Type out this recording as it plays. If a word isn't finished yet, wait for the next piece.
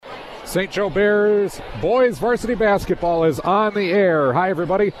St. Joe Bears boys varsity basketball is on the air. Hi,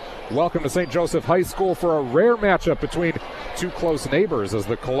 everybody. Welcome to St. Joseph High School for a rare matchup between two close neighbors as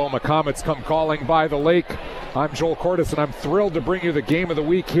the Coloma Comets come calling by the lake. I'm Joel Cordes, and I'm thrilled to bring you the game of the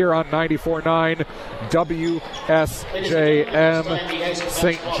week here on 94.9 WSJM.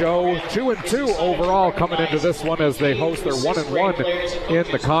 St. Joe 2-2 overall coming into this one as they host their 1-1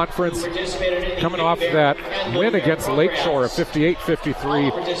 in the conference. Coming off that win against Lakeshore, a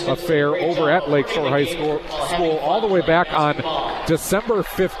 58-53 affair over at Lakeshore High School all the way back on December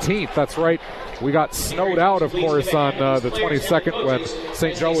 15th. That's right. We got snowed out, of course, on the 22nd when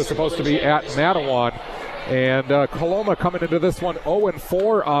St. Joe was supposed to be at Matawan. And Coloma coming into this one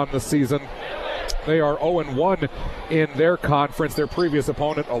 0-4 on the season. They are 0-1 in their conference. Their previous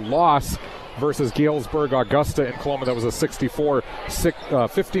opponent, a loss versus Galesburg Augusta in Coloma. That was a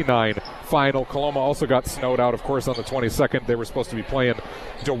 64-59 final. Coloma also got snowed out, of course, on the 22nd. They were supposed to be playing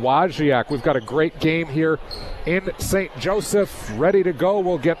Dowagiac. We've got a great game here in St. Joseph, ready to go.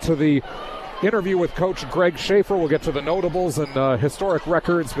 We'll get to the interview with Coach Greg Schaefer. We'll get to the notables and historic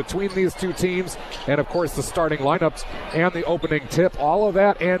records between these two teams, and of course the starting lineups and the opening tip. All of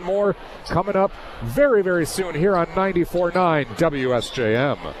that and more coming up very, very soon here on 94.9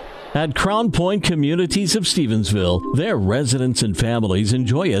 WSJM. At Crown Point Communities of Stevensville, their residents and families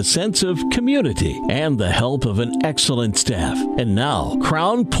enjoy a sense of community and the help of an excellent staff. And now,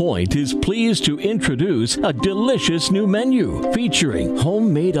 Crown Point is pleased to introduce a delicious new menu featuring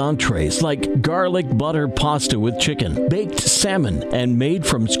homemade entrees like garlic butter pasta with chicken, baked salmon, and made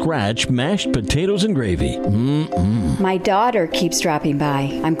from scratch mashed potatoes and gravy. My daughter keeps dropping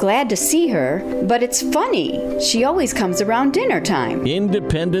by. I'm glad to see her, but it's funny. She always comes around dinner time.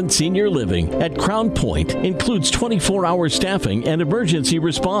 Independent senior living at Crown Point includes 24-hour staffing and emergency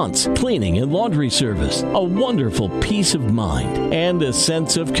response, cleaning and laundry service, a wonderful peace of mind, and a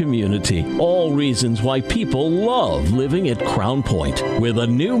sense of community. All reasons why people love living at Crown Point, with a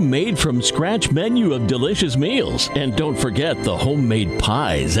new made-from-scratch menu of delicious meals. And don't forget the homemade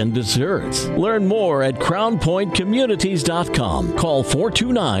pies and desserts. Learn more at crownpointcommunities.com. Call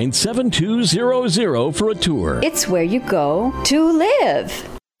 429-7200 for a tour. It's where you go to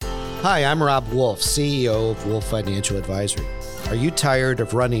live. Hi, I'm Rob Wolf, CEO of Wolf Financial Advisory. Are you tired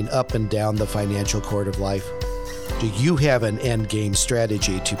of running up and down the financial court of life? Do you have an end game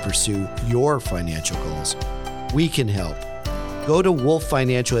strategy to pursue your financial goals? We can help. Go to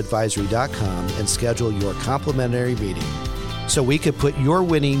wolffinancialadvisory.com and schedule your complimentary meeting so we could put your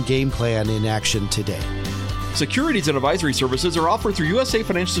winning game plan in action today. Securities and advisory services are offered through USA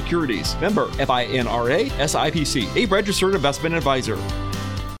Financial Securities. Member FINRA SIPC, a registered investment advisor.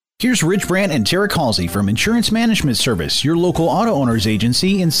 Here's Rich Brandt and Tarek Halsey from Insurance Management Service, your local auto owners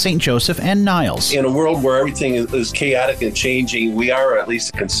agency in St. Joseph and Niles. In a world where everything is chaotic and changing, we are at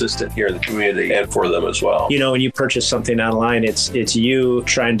least consistent here in the community and for them as well. You know, when you purchase something online, it's you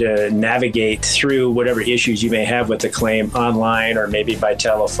trying to navigate through whatever issues you may have with the claim online or maybe by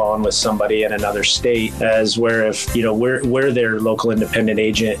telephone with somebody in another state, as where if, you know, we're their local independent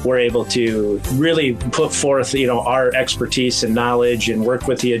agent, we're able to really put forth, you know, our expertise and knowledge and work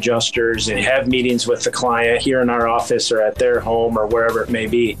with the adjusters and have meetings with the client here in our office or at their home or wherever it may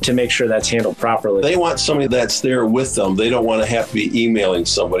be to make sure that's handled properly. They want somebody that's there with them. They don't want to have to be emailing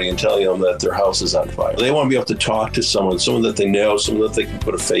somebody and telling them that their house is on fire. They want to be able to talk to someone that they know, someone that they can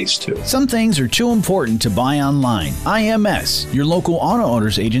put a face to. Some things are too important to buy online. IMS, your local auto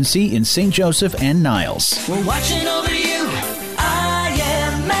owners agency in St. Joseph and Niles. We're watching over you.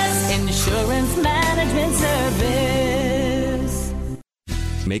 IMS Insurance Management Service.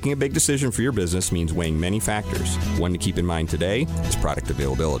 Making a big decision for your business means weighing many factors. One to keep in mind today is product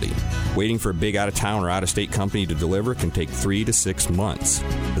availability. Waiting for a big out-of-town or out-of-state company to deliver can take 3 to 6 months.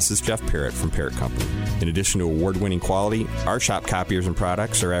 This is Jeff Parrott from Parrott Company. In addition to award-winning quality, our shop copiers and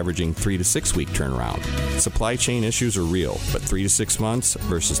products are averaging 3 to 6 week turnaround. Supply chain issues are real, but 3 to 6 months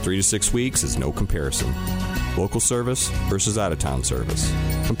versus 3 to 6 weeks is no comparison. Local service versus out-of-town service.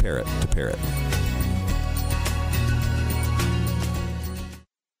 Compare it to Parrott.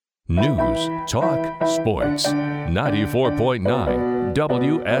 News, talk, sports. 94.9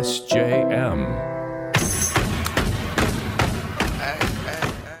 WSJM.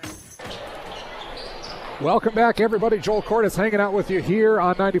 Welcome back, everybody. Joel Cordes hanging out with you here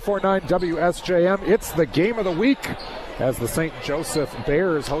on 94.9 WSJM. It's the game of the week as the St. Joseph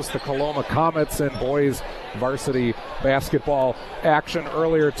Bears host the Coloma Comets in boys varsity basketball action.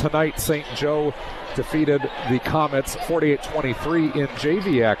 Earlier tonight, St. Joe defeated the Comets 48-23 in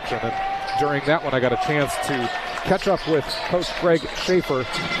JV action. And during that one, I got a chance to catch up with Coach Greg Schaefer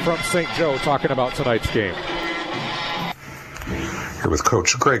from St. Joe talking about tonight's game. Here with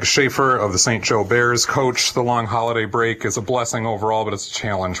Coach Greg Schaefer of the St. Joe Bears. Coach, the long holiday break is a blessing overall, but it's a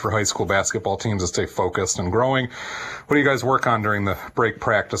challenge for high school basketball teams to stay focused and growing. What do you guys work on during the break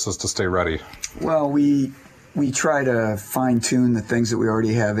practices to stay ready? Well, we try to fine-tune the things that we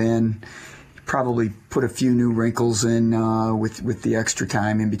already have in, probably put a few new wrinkles in with the extra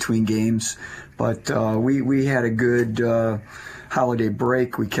time in between games. But we had a good holiday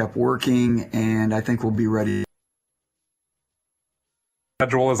break. We kept working, and I think we'll be ready.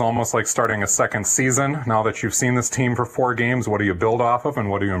 Schedule is almost like starting a second season. Now that you've seen this team for 4 games, what do you build off of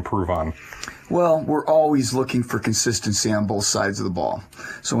and what do you improve on? Well, we're always looking for consistency on both sides of the ball.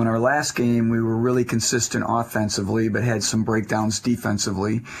 So in our last game, we were really consistent offensively, but had some breakdowns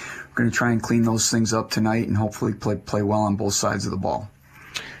defensively. We're going to try and clean those things up tonight and hopefully play well on both sides of the ball.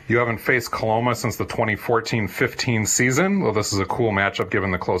 You haven't faced Coloma since the 2014-15 season. Well, this is a cool matchup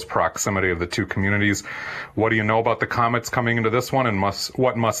given the close proximity of the two communities. What do you know about the Comets coming into this one, and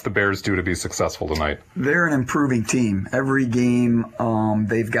what must the Bears do to be successful tonight? They're an improving team. Every game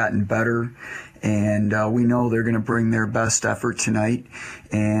they've gotten better, and we know they're going to bring their best effort tonight,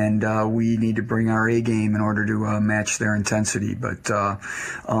 and we need to bring our A game in order to match their intensity. But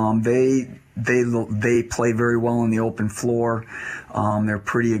they play very well on the open floor. They're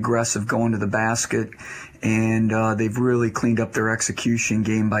pretty aggressive going to the basket, and they've really cleaned up their execution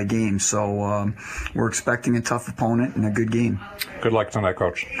game by game. So we're expecting a tough opponent and a good game. Good luck tonight,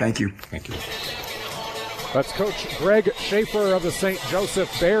 Coach. Thank you. Thank you. That's Coach Greg Schaefer of the St. Joseph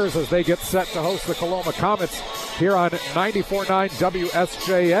Bears as they get set to host the Coloma Comets here on 94.9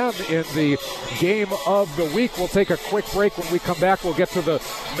 WSJM in the game of the week. We'll take a quick break. When we come back, we'll get to the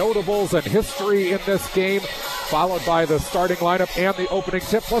notables and history in this game, followed by the starting lineup and the opening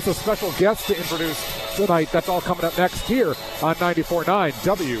tip, plus a special guest to introduce tonight. That's all coming up next here on 94.9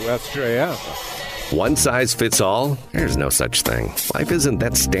 WSJM. One size fits all? There's no such thing. Life isn't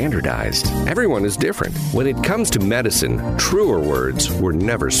that standardized. Everyone is different. When it comes to medicine, truer words were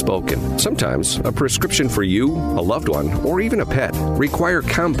never spoken. Sometimes a prescription for you, a loved one, or even a pet require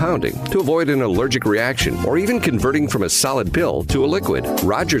compounding to avoid an allergic reaction or even converting from a solid pill to a liquid.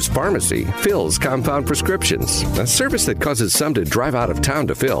 Rogers Pharmacy fills compound prescriptions. A service that causes some to drive out of town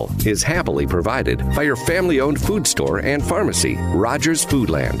to fill is happily provided by your family-owned food store and pharmacy, Rogers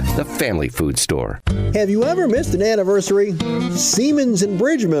Foodland, the family food store. Have you ever missed an anniversary? Siemens and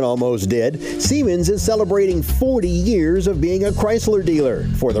Bridgman almost did. Siemens is celebrating 40 years of being a Chrysler dealer.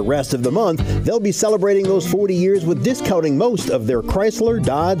 For the rest of the month, they'll be celebrating those 40 years with discounting most of their Chrysler,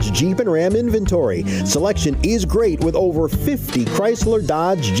 Dodge, Jeep, and Ram inventory. Selection is great with over 50 Chrysler,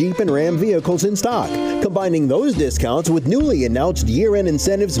 Dodge, Jeep, and Ram vehicles in stock. Combining those discounts with newly announced year-end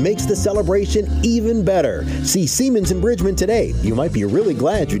incentives makes the celebration even better. See Siemens and Bridgman today. You might be really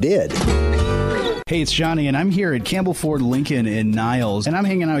glad you did. Hey, it's Johnny, and I'm here at Campbell Ford Lincoln in Niles, and I'm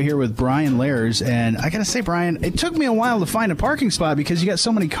hanging out here with Brian Lairs, and I gotta say, Brian, it took me a while to find a parking spot because you got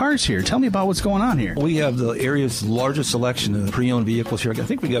so many cars here. Tell me about what's going on here. We have the area's largest selection of pre-owned vehicles here. I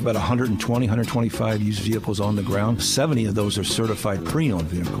think we got about 120, 125 used vehicles on the ground. 70 of those are certified pre-owned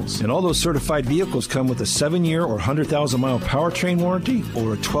vehicles. And all those certified vehicles come with a 7-year or 100,000-mile powertrain warranty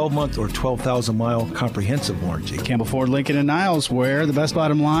or a 12-month or 12,000-mile comprehensive warranty. Campbell Ford Lincoln in Niles, where the best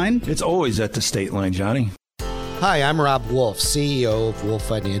bottom line? It's always at the state line, Johnny. Hi, I'm Rob Wolf, CEO of Wolf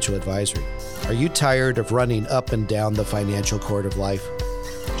Financial Advisory. Are you tired of running up and down the financial court of life?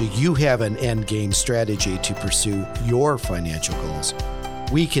 Do you have an end game strategy to pursue your financial goals?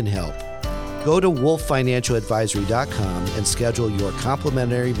 We can help. Go to wolffinancialadvisory.com and schedule your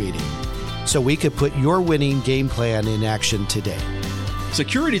complimentary meeting so we could put your winning game plan in action today.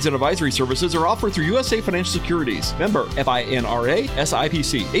 Securities and advisory services are offered through USA Financial Securities. Member FINRA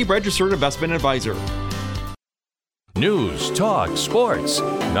SIPC, a registered investment advisor. News, talk, sports.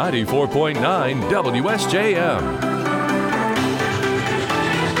 94.9 WSJM.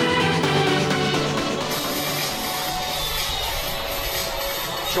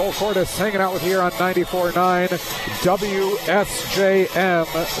 Joel Cordes hanging out with you here on 94.9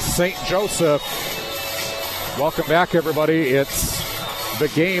 WSJM St. Joseph. Welcome back, everybody. It's the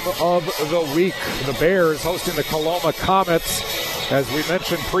game of the week. The Bears hosting the Coloma Comets. As we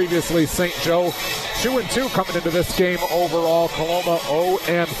mentioned previously, St. Joe 2-2 coming into this game overall. Coloma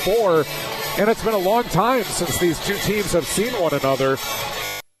 0-4. And it's been a long time since these two teams have seen one another.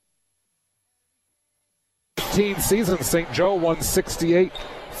 15 seasons, St. Joe won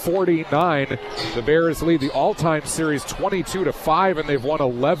 68-49. The Bears lead the all-time series 22-5, and they've won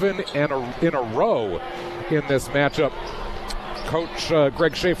 11 in a row in this matchup. Coach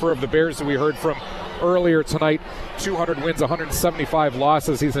Greg Schaefer of the Bears, who we heard from earlier tonight. 200 wins, 175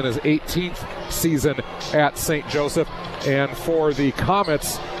 losses. He's in his 18th season at St. Joseph. And for the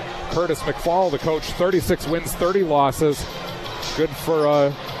Comets, Curtis McFall, the coach, 36 wins, 30 losses. Good for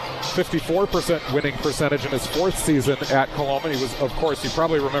a 54% winning percentage in his 4th season at Coloma. He was, of course, you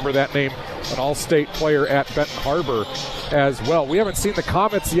probably remember that name, an all-state player at Benton Harbor as well. We haven't seen the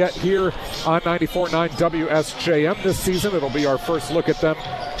Comets yet here on 94.9 WSJM this season. It'll be our first look at them.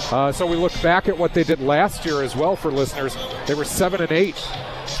 So we look back at what they did last year as well for listeners. They were 7-8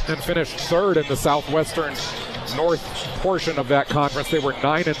 and finished 3rd in the Southwestern North portion of that conference. They were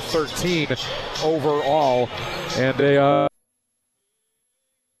 9-13 overall, and they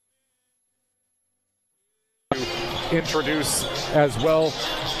introduce as well.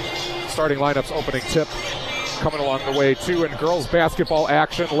 Starting lineups, opening tip coming along the way too. In girls basketball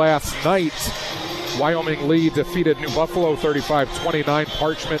action last night, Wyoming Lee defeated New Buffalo 35-29.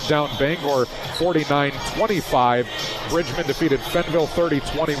 Parchment down Bangor 49-25. Bridgman defeated Fenville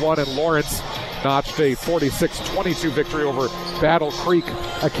 30-21, and Lawrence notched a 46-22 victory over Battle Creek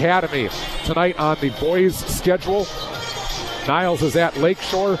Academy. Tonight on the boys' schedule, Niles is at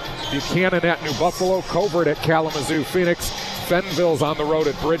Lakeshore, Buchanan at New Buffalo, Covert at Kalamazoo Phoenix, Fenville's on the road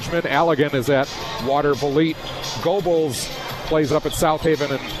at Bridgman, Allegan is at Watervliet, Gobles plays up at South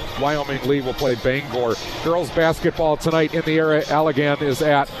Haven, and Wyoming Lee will play Bangor. Girls basketball tonight in the area, Allegan is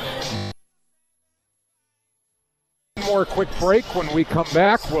at. One more quick break. When we come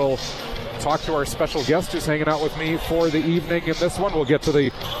back, we'll talk to our special guest who's hanging out with me for the evening in this one. We'll get to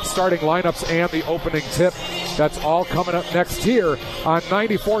the starting lineups and the opening tip. That's all coming up next here on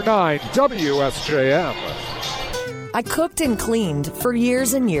 94.9 WSJM. I cooked and cleaned for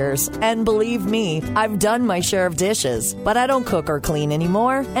years and years, and believe me, I've done my share of dishes, but I don't cook or clean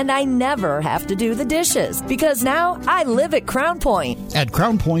anymore, and I never have to do the dishes, because now I live at Crown Point. At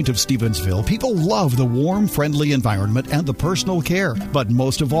Crown Point of Stevensville, people love the warm, friendly environment and the personal care, but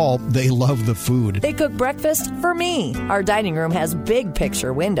most of all, they love the food. They cook breakfast for me. Our dining room has big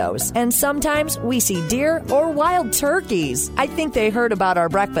picture windows, and sometimes we see deer or wild turkeys. I think they heard about our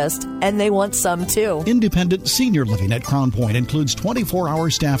breakfast, and they want some too. Independent senior living at Crown Point includes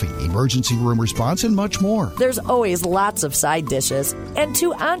 24-hour staffing, emergency room response, and much more. There's always lots of side dishes and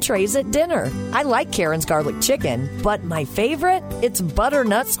 2 entrees at dinner. I like Karen's garlic chicken, but my favorite? It's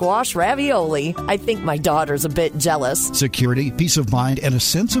butternut squash ravioli. I think my daughter's a bit jealous. Security, peace of mind, and a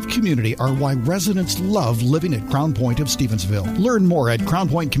sense of community are why residents love living at Crown Point of Stevensville. Learn more at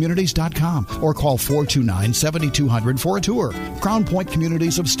crownpointcommunities.com or call 429-7200 for a tour. Crown Point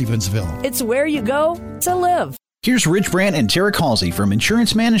Communities of Stevensville. It's where you go to live. Here's Rich Brandt and Tara Halsey from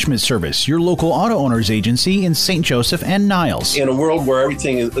Insurance Management Service, your local auto owners agency in St. Joseph and Niles. In a world where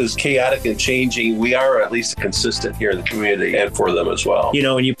everything is chaotic and changing, we are at least consistent here in the community and for them as well. You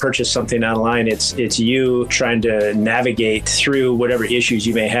know, when you purchase something online, it's you trying to navigate through whatever issues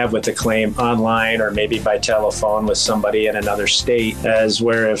you may have with the claim online or maybe by telephone with somebody in another state, as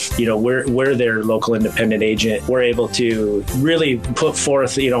where if, you know, we're their local independent agent, we're able to really put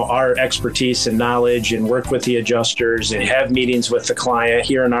forth, you know, our expertise and knowledge and work with the adjusters and have meetings with the client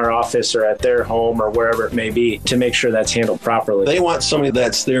here in our office or at their home or wherever it may be to make sure that's handled properly. They want somebody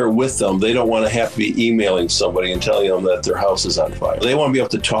that's there with them. They don't want to have to be emailing somebody and telling them that their house is on fire. They want to be able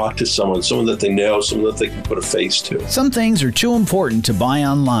to talk to someone that they know, someone that they can put a face to. Some things are too important to buy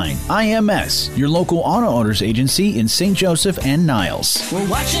online. IMS, your local auto owners agency in St. Joseph and Niles. We're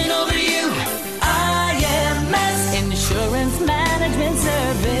watching over you. IMS Insurance Management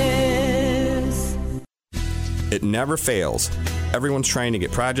Service. It never fails. Everyone's trying to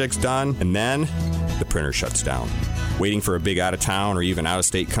get projects done, and then the printer shuts down. Waiting for a big out-of-town or even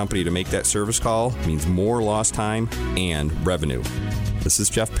out-of-state company to make that service call means more lost time and revenue. This is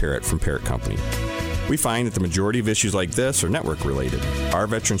Jeff Parrott from Parrott Company. We find that the majority of issues like this are network-related. Our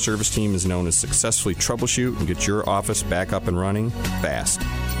veteran service team is known to successfully troubleshoot and get your office back up and running fast.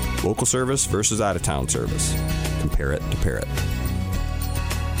 Local service versus out-of-town service. Compare it to Parrott.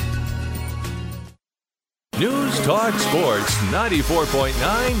 News Talk Sports 94.9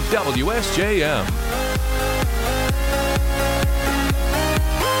 WSJM.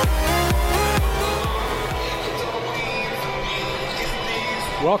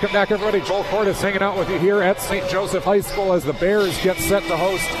 Welcome back, everybody. Joel Cordes hanging out with you here at St. Joseph High School as the Bears get set to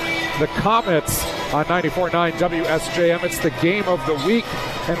host the Comets on 94.9 WSJM. It's the game of the week,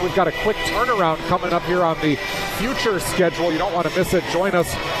 and we've got a quick turnaround coming up here on the future schedule. You don't want to miss it. Join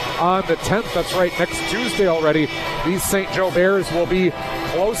us on the 10th. That's right, next Tuesday already. These St. Joe Bears will be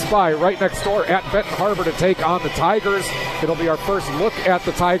close by, right next door at Benton Harbor to take on the Tigers. It'll be our first look at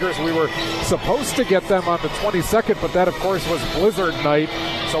the Tigers. We were supposed to get them on the 22nd, but that, of course, was blizzard night.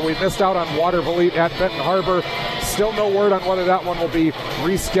 So we missed out on Waterville at Benton Harbor. Still no word on whether that one will be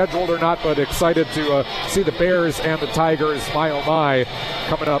rescheduled or not, but excited to see the Bears and the Tigers, my oh my,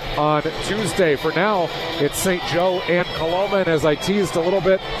 coming up on Tuesday. For now, it's St. Joe and Coloma, and as I teased a little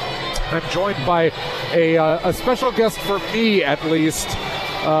bit, I'm joined by a special guest for me, at least.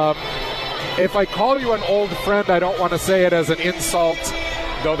 If I call you an old friend, I don't want to say it as an insult,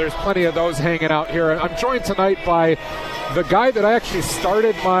 though there's plenty of those hanging out here. I'm joined tonight by the guy that I actually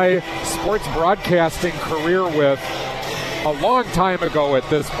started my sports broadcasting career with a long time ago at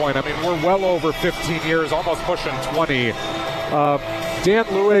this point. I mean, we're well over 15 years, almost pushing 20. Dan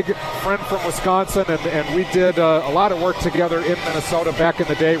Lewig, friend from Wisconsin, and we did a lot of work together in Minnesota back in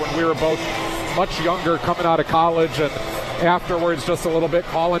the day when we were both much younger, coming out of college, and afterwards just a little bit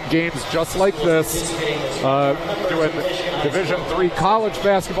calling games just like this, doing Division III college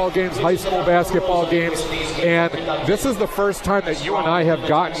basketball games, high school basketball games, and this is the first time that you and I have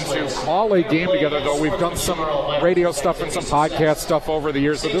gotten to call a game together, though we've done some radio stuff and some podcast stuff over the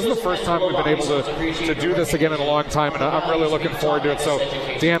years, but this is the first time we've been able to do this again in a long time, and I'm really looking forward to it. So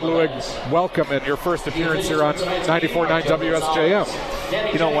Dan Lewig, welcome, and your first appearance here on 94.9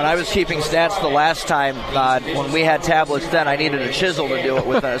 WSJM. You know, when I was keeping stats the last time, when we had tablets then, I needed a chisel to do it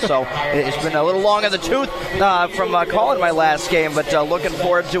with us. So it's been a little long in the tooth from calling my last game, but looking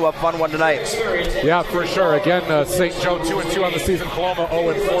forward to a fun one tonight. Yeah, for sure. Again, St. Joe 2-2 on the season. Coloma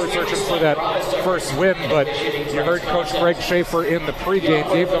 0-4, searching for that first win. But you heard Coach Greg Schaefer in the pregame,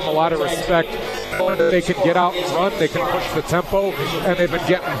 gave them a lot of respect. They can get out and run, they can push the tempo, and they've been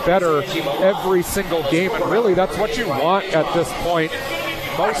getting better every single game. And really, that's what you want at this point.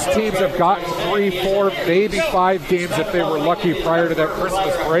 Most teams have gotten 3, 4, maybe 5 games if they were lucky prior to that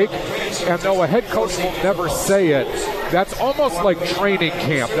Christmas break. And though a head coach will never say it, that's almost like training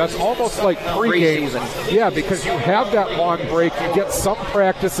camp. That's almost like pregame. Yeah, because you have that long break. You get some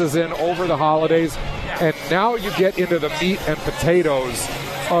practices in over the holidays. And now you get into the meat and potatoes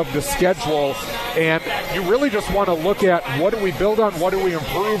of the schedule. And you really just want to look at what do we build on, what do we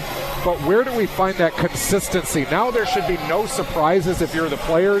improve, but where do we find that consistency? Now there should be no surprises if you're the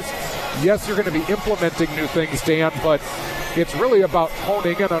players. Yes, you're going to be implementing new things, Dan, but it's really about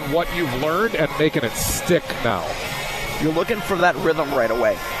honing in on what you've learned and making it stick now. You're looking for that rhythm right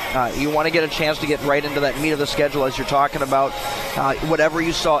away. You want to get a chance to get right into that meat of the schedule as you're talking about. Whatever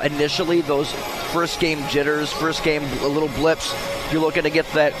you saw initially, those first game jitters, first game little blips, you're looking to get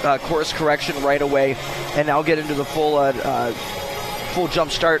that course correction right away and now get into the full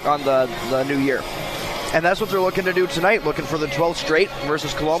jump start on the new year. And that's what they're looking to do tonight, looking for the 12th straight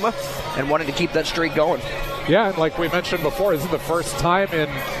versus Coloma and wanting to keep that streak going. Yeah, and like we mentioned before, this is the first time in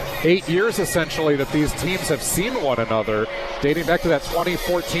 8 years, essentially, that these teams have seen one another. Dating back to that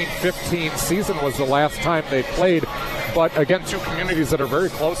 2014-15 season was the last time they played. But again, two communities that are very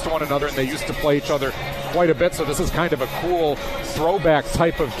close to one another, and they used to play each other quite a bit. So this is kind of a cool throwback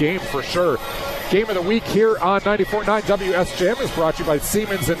type of game for sure. Game of the week here on 94.9 WSJM is brought to you by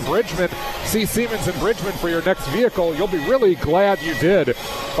Siemens and Bridgman. See Siemens and Bridgman for your next vehicle. You'll be really glad you did.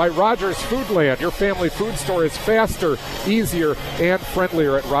 By Rogers Foodland. Your family food store is faster, easier, and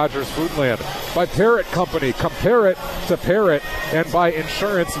friendlier at Rogers Foodland. By Parrot Company. Compare it to Parrot. And by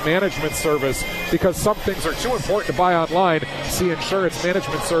Insurance Management Service. Because some things are too important to buy online. See Insurance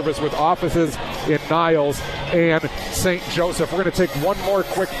Management Service with offices in Niles and St. Joseph. We're going to take one more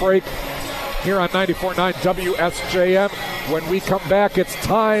quick break here on 94.9 WSJM. When we come back, it's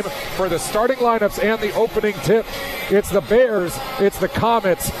time for the starting lineups and the opening tip. It's the Bears, it's the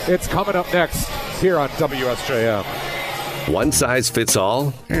Comets. It's coming up next here on WSJM. One size fits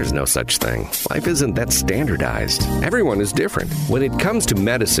all? There's no such thing. Life isn't that standardized. Everyone is different. When it comes to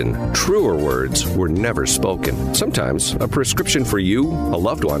medicine, truer words were never spoken. Sometimes a prescription for you, a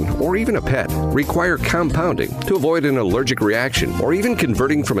loved one, or even a pet require compounding to avoid an allergic reaction or even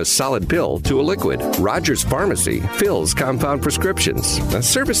converting from a solid pill to a liquid. Rogers Pharmacy fills compound prescriptions. A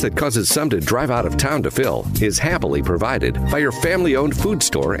service that causes some to drive out of town to fill is happily provided by your family-owned food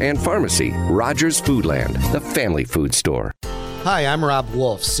store and pharmacy, Rogers Foodland, the family food store. Hi, I'm Rob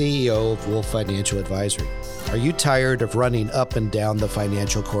Wolf, CEO of Wolf Financial Advisory. Are you tired of running up and down the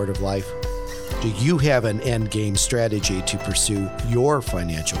financial court of life? Do you have an end game strategy to pursue your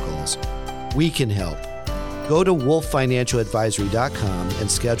financial goals? We can help. Go to wolffinancialadvisory.com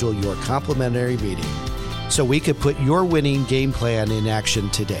and schedule your complimentary meeting so we could put your winning game plan in action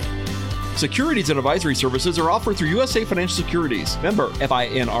today. Securities and advisory services are offered through USA Financial Securities. Member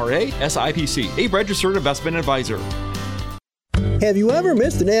FINRA SIPC, a registered investment advisor. Have you ever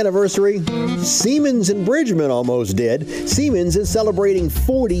missed an anniversary? Siemens and Bridgman almost did. Siemens is celebrating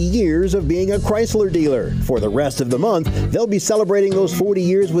 40 years of being a Chrysler dealer. For the rest of the month, they'll be celebrating those 40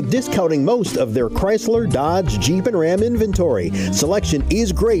 years with discounting most of their Chrysler, Dodge, Jeep, and Ram inventory. Selection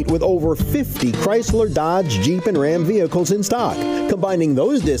is great with over 50 Chrysler, Dodge, Jeep, and Ram vehicles in stock. Combining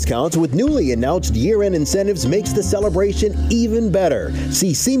those discounts with newly announced year-end incentives makes the celebration even better.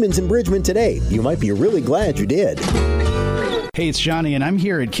 See Siemens and Bridgman today. You might be really glad you did. Hey, it's Johnny, and I'm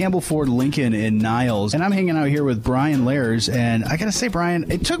here at Campbell Ford Lincoln in Niles, and I'm hanging out here with Brian Lairs, and I gotta say,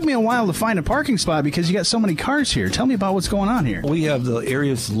 Brian, it took me a while to find a parking spot because you got so many cars here. Tell me about what's going on here. We have the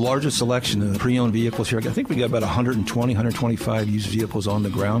area's largest selection of pre-owned vehicles here. I think we got about 120, 125 used vehicles on the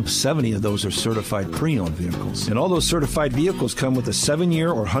ground. 70 of those are certified pre-owned vehicles. And all those certified vehicles come with a 7-year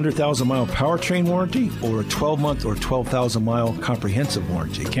or 100,000-mile powertrain warranty or a 12-month or 12,000-mile comprehensive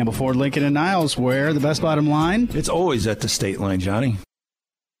warranty. Campbell Ford Lincoln in Niles, where the best bottom line? It's always at the state line, Johnny.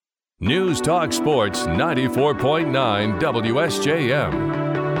 News Talk Sports 94.9 WSJM.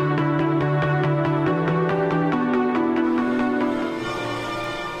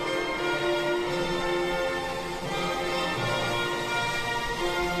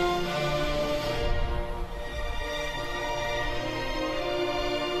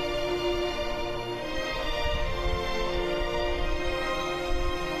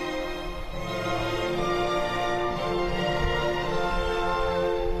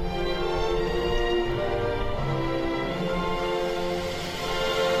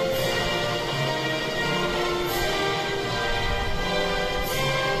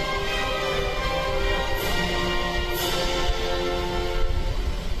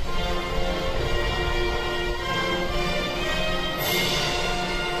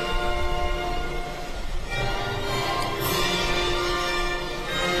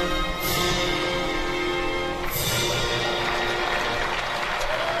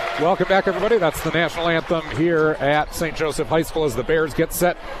 Welcome back, everybody. That's the national anthem here at St. Joseph High School as the Bears get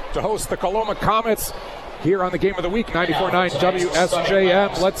set to host the Coloma Comets here on the Game of the Week, 94.9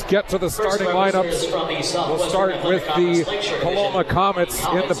 WSJM. Let's get to the starting lineups. We'll start with the Coloma Comets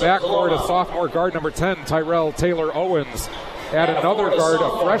in the backcourt. A sophomore guard, number 10, Tyrell Taylor Owens. At another guard,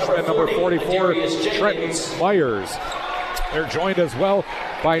 a freshman, number 44, Trenton Myers. They're joined as well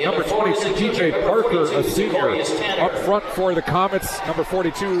by number 22, TJ Parker, a senior. Up front for the Comets, number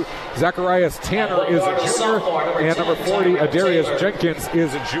 42, Zacharias Tanner is a junior, and number 40, Adarius Jenkins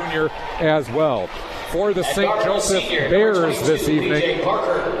is a junior as well. For the St. Joseph Bears this evening, in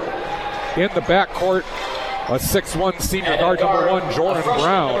the backcourt, a 6'1 senior guard, number 1, Jordan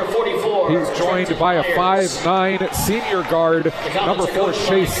Brown. He's joined by a 5'9 senior guard, number 4,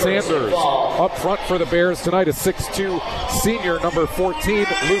 Chase Sanders. Up front for the Bears tonight, a 6'2 senior, number 14,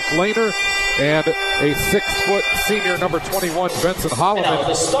 Luke Lehner. And a 6-foot senior, number 21, Benson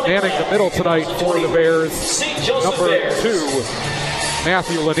Holloman, manning the middle tonight for the Bears. Number 2,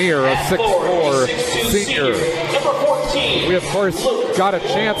 Matthew Lanier, a 6'4 senior. We, of course, got a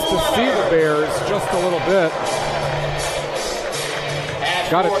chance to see the Bears just a little bit.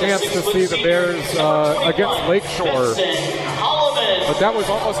 Got a chance to see the Bears against Lakeshore. But that was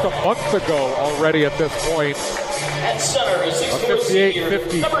almost a month ago already at this point. A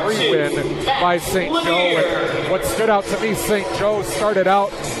 58-53 win by St. Joe. And what stood out to me, St. Joe started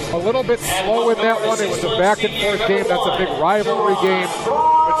out a little bit slow in that one. It was a back-and-forth game. That's a big rivalry game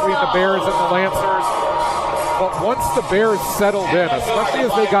between the Bears and the Lancers. But once the Bears settled in, especially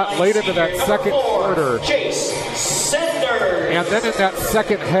as they got late into that second quarter, and then in that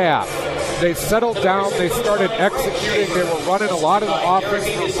second half, they settled down, they started executing, they were running a lot of the offense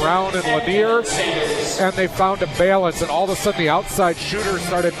through Brown and Lanier, and they found a balance, and all of a sudden the outside shooters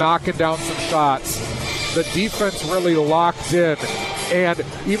started knocking down some shots. The defense really locked in, and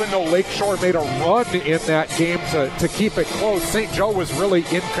even though Lakeshore made a run in that game to keep it close, St. Joe was really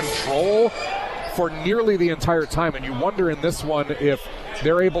in control for nearly the entire time, and you wonder in this one if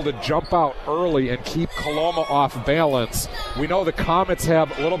they're able to jump out early and keep Coloma off balance. We know the Comets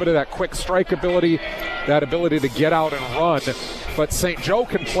have a little bit of that quick strike ability, that ability to get out and run, but St. Joe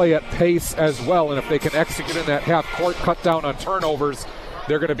can play at pace as well, and if they can execute in that half court, cut down on turnovers,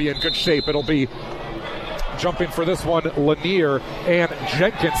 they're going to be in good shape. It'll be jumping for this one, Lanier and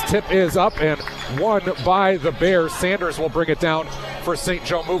Jenkins. Tip is up and won by the Bears. Sanders will bring it down for St.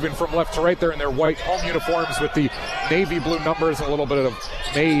 Joe, moving from left to right. There in their white home uniforms with the navy blue numbers and a little bit of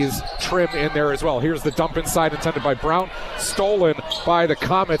maize trim in there as well. Here's the dump inside intended by Brown, stolen by the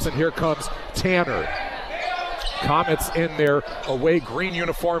Comets, and here comes Tanner. Comets in their away green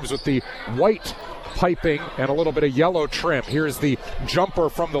uniforms with the white piping and a little bit of yellow trim. Here's the jumper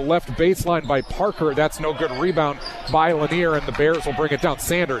from the left baseline by Parker. That's no good. Rebound by Lanier, and the Bears will bring it down.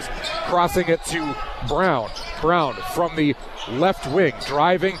 Sanders crossing it to Brown. Brown from the left wing,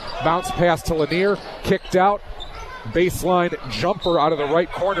 driving, bounce pass to Lanier, kicked out. Baseline jumper out of the right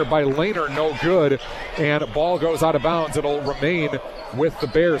corner by Lehner, no good, and ball goes out of bounds. It'll remain with the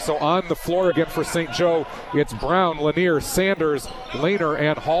Bears. So on the floor again for St. Joe, it's Brown, Lanier, Sanders, Lehner,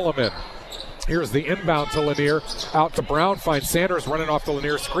 and Holloman. Here's the inbound to Lanier, out to Brown, finds Sanders running off the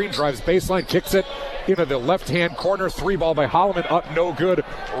Lanier screen, drives baseline, kicks it into the left-hand corner, 3-ball by Holloman, up no good.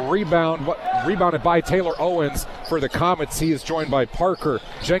 Rebounded by Taylor Owens for the Comets. He is joined by Parker,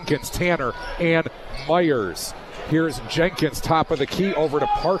 Jenkins, Tanner, and Myers. Here's Jenkins, top of the key, over to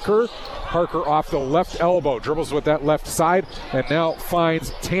Parker. Parker off the left elbow, dribbles with that left side, and now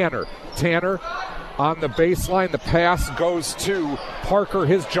finds Tanner. Tanner on the baseline, the pass goes to Parker.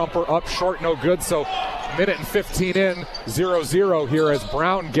 His jumper up short, no good. So minute and 15 in, 0-0 here as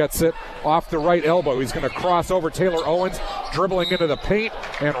Brown gets it off the right elbow. He's going to cross over Taylor Owens, dribbling into the paint,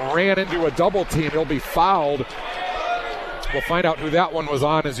 and ran into a double team. He'll be fouled. We'll find out who that one was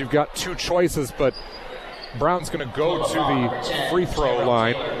on, as you've got two choices, but Brown's going to go to the free throw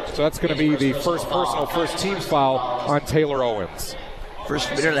line. So that's going to be the first personal, first team foul on Taylor Owens. First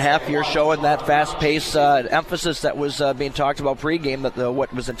minute and a half here showing that fast-paced emphasis that was being talked about pregame, that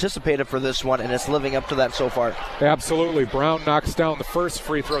what was anticipated for this one, and it's living up to that so far. Absolutely. Brown knocks down the first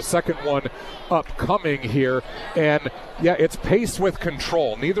free throw, second one upcoming here. And, yeah, it's paced with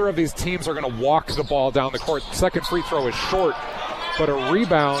control. Neither of these teams are going to walk the ball down the court. Second free throw is short, but a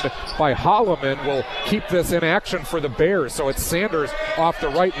rebound by Holloman will keep this in action for the Bears. So it's Sanders off the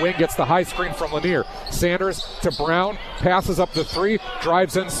right wing, gets the high screen from Lanier. Sanders to Brown, passes up the three,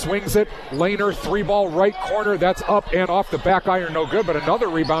 drives in, swings it. Lehner, 3-ball right corner, that's up and off the back iron, no good, but another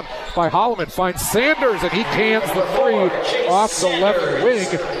rebound by Holloman finds Sanders, and he cans the three off the left wing.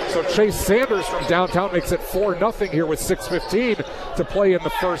 So Chase Sanders from downtown makes it 4-0 here with 6:15 to play in the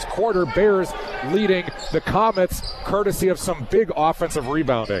first quarter. Bears leading the Comets courtesy of some big offensive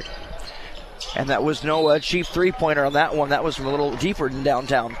rebounding. And that was no cheap three-pointer on that one. That was from a little deeper than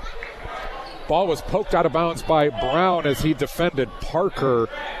downtown. Ball was poked out of bounds by Brown as he defended Parker,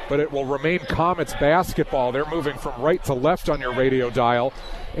 but it will remain Comets basketball. They're moving from right to left on your radio dial,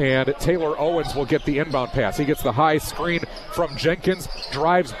 and Taylor Owens will get the inbound pass. He gets the high screen from Jenkins,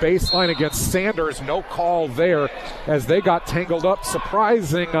 drives baseline against Sanders. No call there as they got tangled up.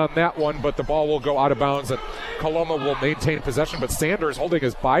 Surprising on that one, but the ball will go out of bounds, and Coloma will maintain possession, but Sanders holding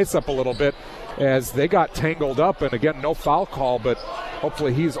his bicep a little bit as they got tangled up, and again, no foul call, but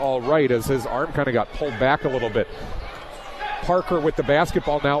hopefully he's all right as his arm kind of got pulled back a little bit. Parker with the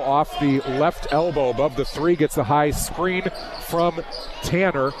basketball now off the left elbow above the three, gets the high screen from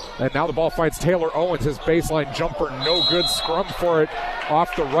Tanner, and now the ball finds Taylor Owens. His baseline jumper, no good. Scrum for it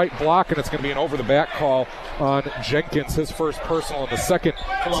off the right block, and it's going to be an over-the-back call on Jenkins, his first personal and the second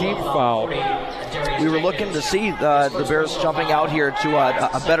team foul. We were looking to see the Bears jumping out here to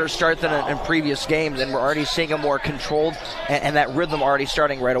a better start than in previous games, and we're already seeing a more controlled and that rhythm already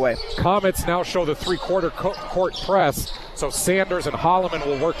starting right away. Comets now show the three-quarter court press, so Sanders and Holloman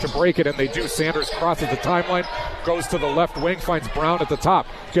will work to break it, and they do. Sanders crosses the timeline, goes to the left wing, finds Brown at the top,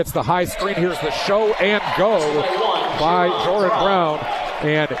 gets the high screen. Here's the show and go by Joran Brown,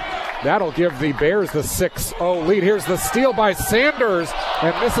 and that'll give the Bears the 6-0 lead. Here's the steal by Sanders,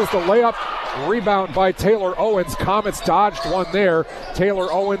 and misses the layup. Rebound by Taylor Owens. Comets dodged one there. Taylor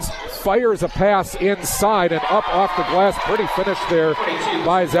Owens fires a pass inside and up off the glass. Pretty finish there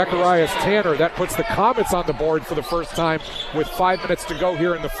by Zacharias Tanner. That puts the Comets on the board for the first time with 5 minutes to go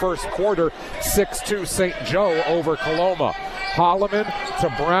here in the first quarter. 6-2 St. Joe over Coloma. Holloman to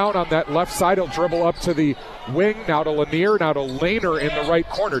Brown on that left side. He'll dribble up to the wing, now to Lanier, now to Lehner in the right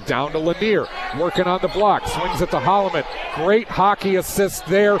corner, down to Lanier, working on the block, swings it to Holloman. Great hockey assist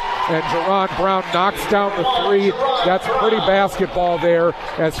there, and Joran Brown knocks down the three. That's pretty basketball there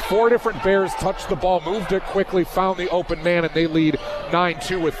as four different Bears touched the ball, moved it quickly, found the open man, and they lead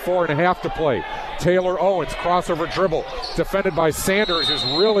 9-2 with 4.5 to play. Taylor Owens, crossover dribble, defended by Sanders, who's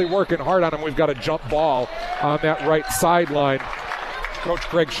really working hard on him. We've got a jump ball on that right sideline. Coach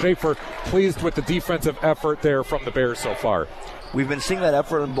Greg Schaefer pleased with the defensive effort there from the Bears so far. We've been seeing that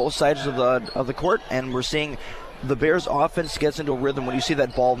effort on both sides of the court, and we're seeing the Bears offense gets into a rhythm when you see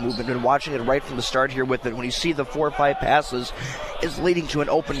that ball movement, and watching it right from the start here with it. When you see the 4 or 5 passes, is leading to an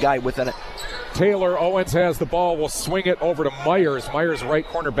open guy within it. Taylor Owens has the ball, will swing it over to Myers. Myers right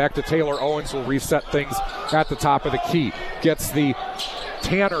corner back to Taylor Owens, will reset things at the top of the key. Gets the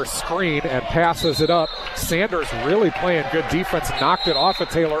Tanner screen and passes it up. Sanders really playing good defense, knocked it off of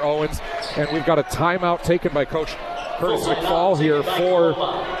Taylor Owens, and we've got a timeout taken by Coach Curtis McFall here for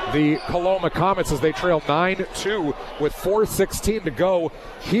the Coloma Comets as they trail 9-2 with 4:16 to go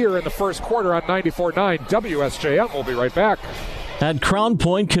here in the first quarter on 94.9 WSJM. We'll be right back. At Crown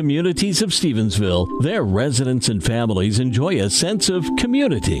Point Communities of Stevensville, their residents and families enjoy a sense of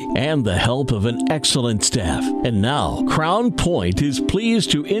community and the help of an excellent staff. And now, Crown Point is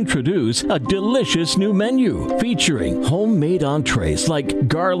pleased to introduce a delicious new menu featuring homemade entrees like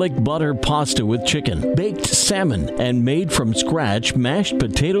garlic butter pasta with chicken, baked salmon, and made from scratch mashed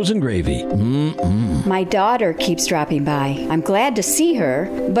potatoes and gravy. My daughter keeps dropping by. I'm glad to see her,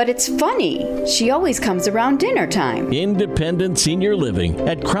 but it's funny. She always comes around dinner time. Independent Senior Living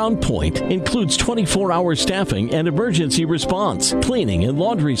at Crown Point includes 24-hour staffing and emergency response, cleaning and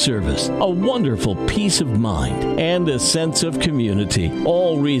laundry service, a wonderful peace of mind, and a sense of community.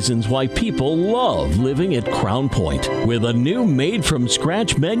 All reasons why people love living at Crown Point, with a new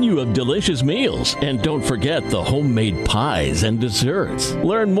made-from-scratch menu of delicious meals. And don't forget the homemade pies and desserts.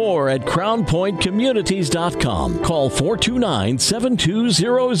 Learn more at CrownPointCommunities.com. Call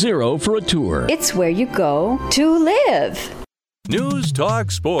 429-7200 for a tour. It's where you go to live. News Talk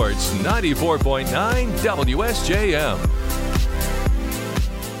Sports 94.9 WSJM.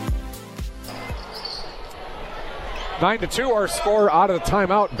 9-2 our score out of the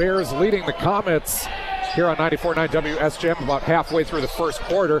timeout. Bears leading the Comets here on 94.9 WSJM about halfway through the first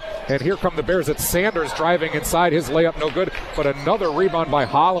quarter. And here come the Bears. It's Sanders driving inside. His layup no good, but another rebound by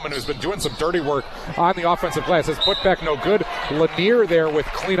Holloman, who's been doing some dirty work on the offensive glass. His putback no good. Lanier there with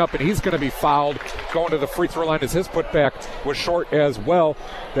cleanup, and he's going to be fouled going to the free throw line as his putback was short as well.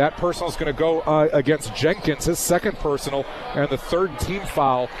 That personal is going to go against Jenkins, his second personal, and the third team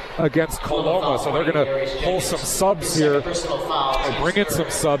foul against Coloma. So they're going to pull some subs here, or bring in some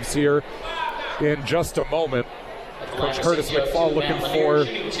subs here in just a moment. Coach Curtis McFall looking for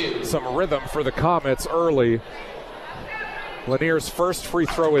some rhythm for the Comets early. Lanier's first free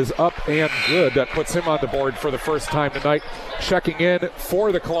throw is up and good. That puts him on the board for the first time tonight. Checking in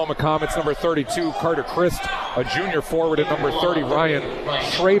for the Coloma Comets, number 32, Carter Christ, a junior forward, and number 30, Ryan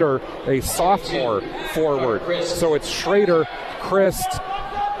Schrader, a sophomore forward. So it's Schrader, Christ,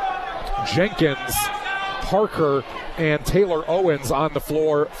 Jenkins, Parker, and Taylor Owens on the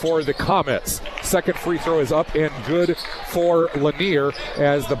floor for the Comets. Second free throw is up and good for Lanier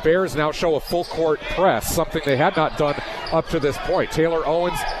as the Bears now show a full court press, something they had not done up to this point. Taylor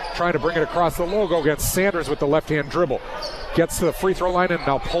Owens trying to bring it across the logo against Sanders with the left-hand dribble. Gets to the free throw line and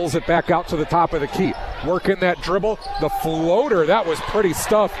now pulls it back out to the top of the key. Working that dribble, the floater, that was pretty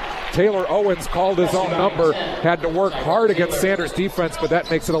stuff. Taylor Owens called his own number, had to work hard against Sanders' defense, but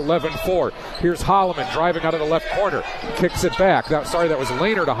that makes it 11-4. Here's Holloman driving out of the left corner, kicks it back. That was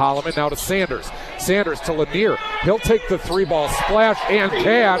Lehner to Holloman, now to Sanders. Sanders to Lanier. He'll take the three-ball splash and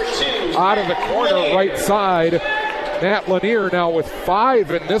catch out of the corner right side. Nat Lanier now with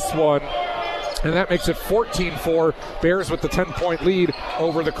 5 in this one. And that makes it 14-4. Bears with the 10-point lead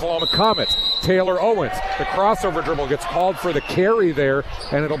over the Coloma Comets. Taylor Owens, the crossover dribble gets called for the carry there,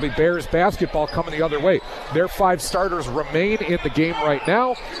 and it'll be Bears basketball coming the other way. Their 5 starters remain in the game right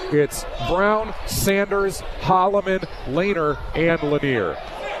now. It's Brown, Sanders, Holloman, Lehner, and Lanier.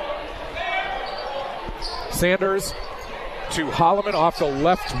 Sanders to Holloman off the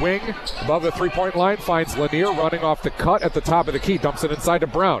left wing above the three-point line, finds Lanier running off the cut at the top of the key, dumps it inside to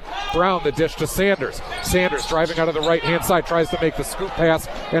Brown. Brown the dish to Sanders. Sanders driving out of the right-hand side, tries to make the scoop pass,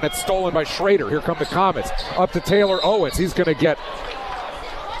 and it's stolen by Schrader. Here come the Comets. Up to Taylor Owens. He's going to get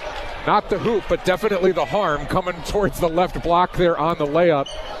not the hoop, but definitely the harm coming towards the left block there on the layup.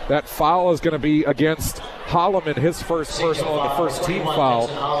 That foul is going to be against Holloman, his first personal and the first team foul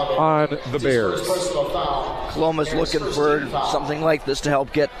on the Bears. Coloma's looking for something like this to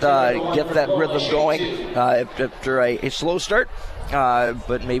help get that rhythm going after a slow start,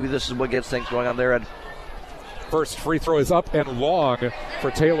 but maybe this is what gets things going on their end. First free throw is up and long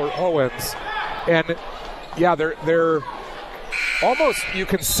for Taylor Owens, and yeah, they're almost, you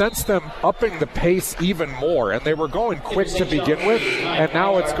can sense them upping the pace even more, and they were going quick to begin with, and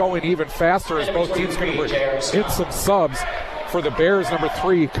now it's going even faster as both teams can bring in some subs. For the Bears, number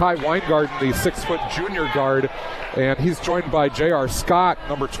 3, Kai Weingarten, the 6-foot junior guard, and he's joined by J.R. Scott,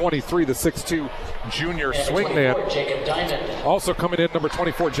 number 23, the 6'2 junior swingman. Also coming in, number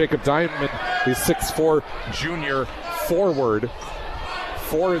 24, Jacob Diamond, the 6'4 junior forward.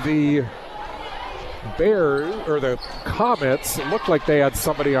 For the Bears, or the Comets, it looked like they had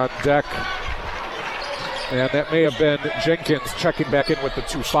somebody on deck, and that may have been Jenkins checking back in with the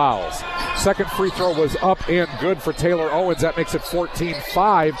 2 fouls. Second free throw was up and good for Taylor Owens. That makes it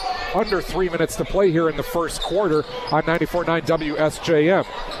 14-5. Under 3 minutes to play here in the first quarter on 94.9 WSJM.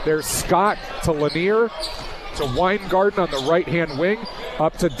 There's Scott to Lanier, to Weingarten on the right-hand wing,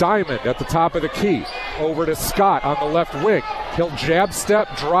 up to Diamond at the top of the key. Over to Scott on the left wing. He'll jab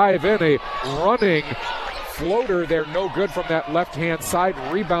step, drive in a running floater there, no good from that left-hand side,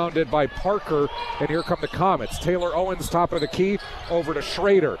 rebounded by Parker, and here come the Comets. Taylor Owens, top of the key, over to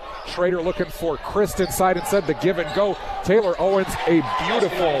Schrader. Schrader looking for Christ inside and said the give and go. Taylor Owens, a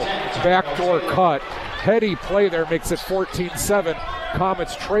beautiful backdoor cut. Heady play there makes it 14-7.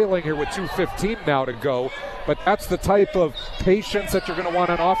 Comets trailing here with 2:15 now to go. But that's the type of patience that you're going to want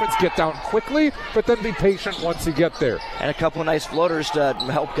on offense. Get down quickly, but then be patient once you get there. And a couple of nice floaters to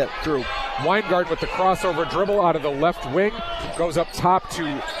help get through. Weingarten with the crossover dribble out of the left wing. Goes up top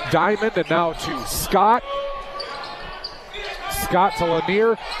to Diamond and now to Scott. Scott to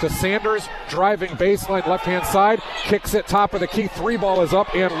Lanier, to Sanders, driving baseline left-hand side, kicks it top of the key, three ball is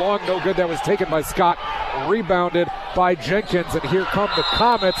up and long, no good. That was taken by Scott, rebounded by Jenkins, and here come the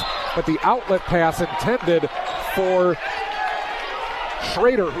Comets, but the outlet pass intended for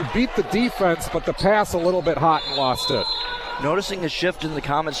Schrader, who beat the defense, but the pass a little bit hot and lost it. Noticing a shift in the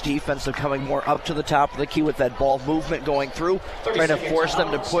Comets defense of coming more up to the top of the key with that ball movement going through, trying to force them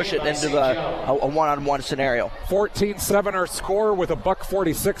to push it into a one-on-one scenario. 14-7 our score with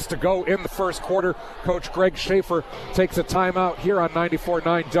 $1:46 to go in the first quarter. Coach Greg Schaefer takes a timeout here on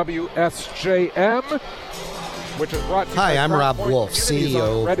 94.9 WSJM, which is brought to you by Hi, I'm Rob Point Wolf, Communities on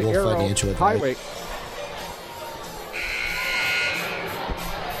CEO Red of Wolf Arrow Financial Highway. Advisory.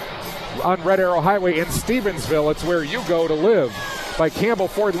 On Red Arrow Highway in Stevensville, it's where you go to live. By Campbell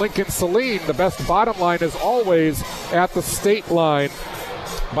Ford Lincoln Saline, the best bottom line is always at the state line.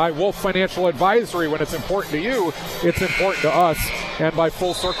 By Wolf Financial Advisory, when it's important to you, it's important to us. And by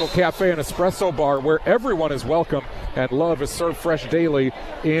Full Circle Cafe and Espresso Bar, where everyone is welcome and love is served fresh daily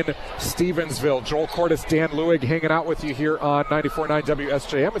in Stevensville. Joel Cordes, Dan Lewig hanging out with you here on 94.9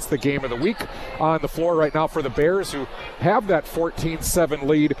 WSJM. It's the game of the week on the floor right now for the Bears, who have that 14-7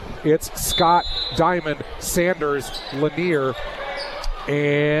 lead. It's Scott, Diamond, Sanders, Lanier,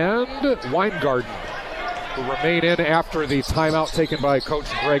 and Weingarten, who remain in after the timeout taken by Coach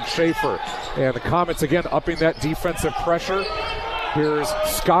Greg Schaefer. And the Comets again upping that defensive pressure. Here's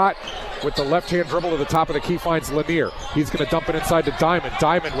Scott with the left-hand dribble to the top of the key, finds Lanier. He's going to dump it inside to Diamond.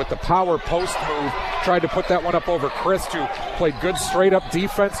 Diamond with the power post move, tried to put that one up over Chris, who played good straight-up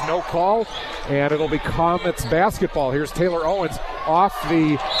defense, no call, and it'll be Comets basketball. Here's Taylor Owens off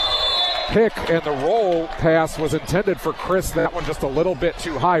the pick, and the roll pass was intended for Chris. That one just a little bit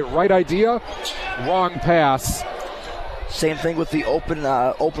too high. Right idea, wrong pass. Same thing with the open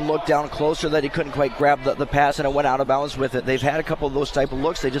look down closer that he couldn't quite grab the pass, and it went out of bounds with it. They've had a couple of those type of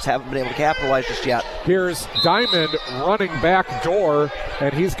looks. They just haven't been able to capitalize just yet. Here's Diamond running back door,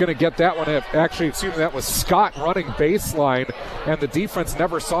 and he's going to get that one. Actually, excuse me, that was Scott running baseline, and the defense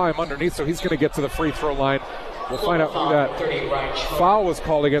never saw him underneath, so he's going to get to the free throw line. We'll find out who that foul was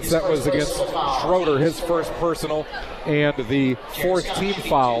called against. That was against Schroeder, his first personal, and the fourth team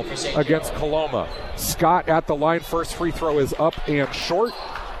foul against Coloma. Scott at the line, first free throw is up and short.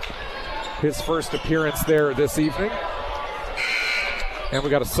 His first appearance there this evening. And we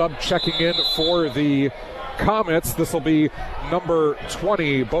got a sub checking in for the Comets. This will be number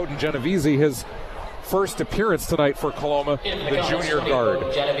 20, Bowden Genovese, his first appearance tonight for Coloma, the junior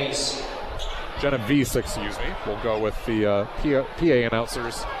guard. Genovese, excuse me. We'll go with the PA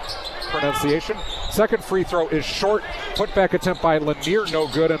announcer's pronunciation. Second free throw is short. Putback attempt by Lanier, no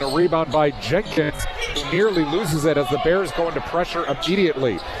good, and a rebound by Jenkins, who nearly loses it as the Bears go into pressure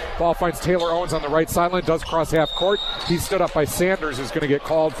immediately. Ball finds Taylor Owens on the right sideline, does cross half court. He's stood up by Sanders, who's going to get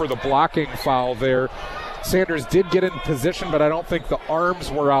called for the blocking foul there. Sanders did get in position, but I don't think the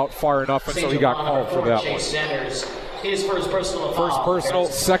arms were out far enough, and so he got called for that one. His first personal,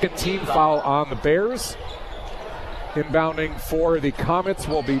 second team foul on the Bears. Inbounding for the Comets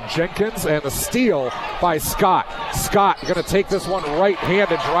will be Jenkins, and the steal by Scott. Scott going to take this one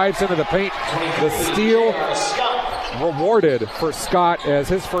right-handed, drives into the paint. The steal rewarded for Scott as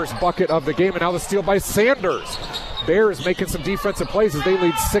his first bucket of the game, and now the steal by Sanders. Bears making some defensive plays as they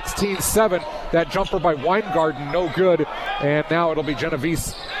lead 16-7. That jumper by Weingarten, no good, and now it'll be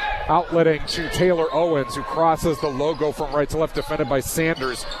Genovese outletting to Taylor Owens, who crosses the logo from right to left, defended by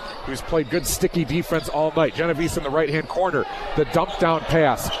Sanders, who's played good sticky defense all night. Genovese in the right-hand corner. The dump down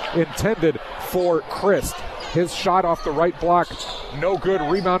pass intended for Christ. His shot off the right block, no good.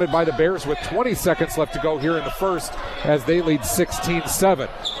 Rebounded by the Bears with 20 seconds left to go here in the first as they lead 16-7.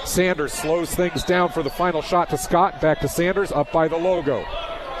 Sanders slows things down for the final shot to Scott. Back to Sanders, up by the logo.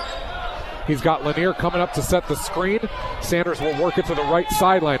 He's got Lanier coming up to set the screen. Sanders will work it to the right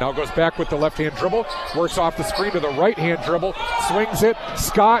sideline. Now goes back with the left-hand dribble. Works off the screen to the right-hand dribble. Swings it.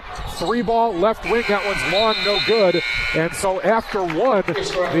 Scott, 3-ball, left wing. That one's long, no good. And so after one,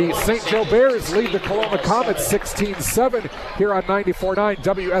 the St. Joe Bears lead the Coloma Comets 16-7 here on 94.9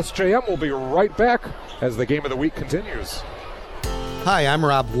 WSJM. We'll be right back as the game of the week continues. Hi, I'm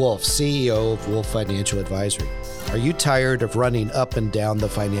Rob Wolf, CEO of Wolf Financial Advisory. Are you tired of running up and down the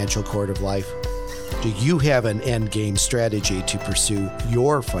financial court of life? Do you have an end game strategy to pursue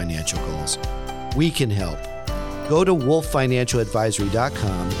your financial goals? We can help. Go to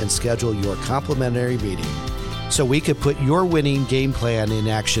wolffinancialadvisory.com and schedule your complimentary meeting so we could put your winning game plan in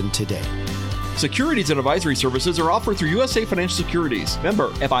action today. Securities and advisory services are offered through USA Financial Securities. Member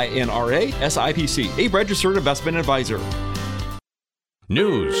FINRA SIPC, a registered investment advisor.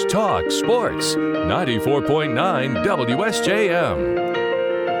 News, talk, sports. 94.9 WSJM.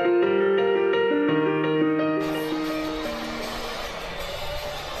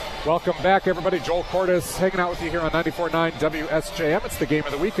 Welcome back, everybody. Joel Cordes hanging out with you here on 94.9 WSJM. It's the game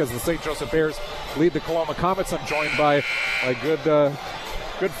of the week as the St. Joseph Bears lead the Coloma Comets. I'm joined by my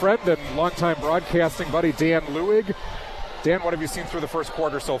good friend and longtime broadcasting buddy, Dan Lewig. Dan, what have you seen through the first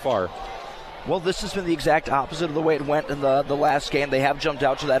quarter so far? Well, this has been the exact opposite of the way it went in the last game. They have jumped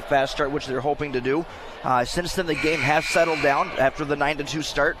out to that fast start, which they're hoping to do. Since then, the game has settled down after the 9-2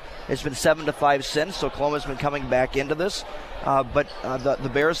 start. It's been 7-5 since, so Coloma's been coming back into this. But the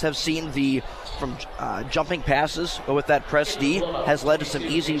Bears have seen from jumping passes with that press D has led to some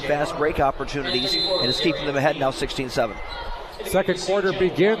easy, fast break opportunities, and is keeping them ahead now 16-7. Second quarter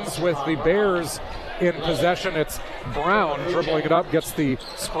begins with the Bears in possession. It's Brown dribbling it up, gets the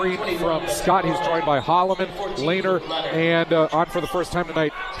screen from Scott. He's joined by Holloman, Lehner, and on for the first time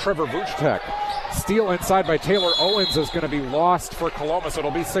tonight, Trevor Vuctek. Steal inside by Taylor Owens is going to be lost for Coloma, so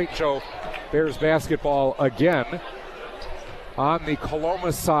it'll be St. Joe Bears basketball again. On the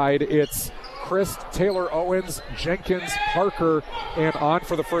Coloma side, it's Christ, Taylor Owens, Jenkins, Parker, and on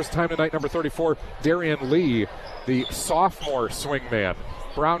for the first time tonight, number 34, Darian Lee, the sophomore swingman.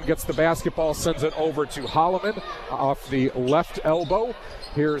 Brown gets the basketball, sends it over to Holloman off the left elbow.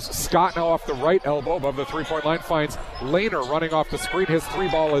 Here's Scott now off the right elbow above the three-point line, finds Lehner running off the screen. His three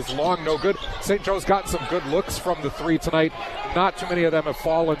ball is long, no good. St. Joe's gotten some good looks from the three tonight. Not too many of them have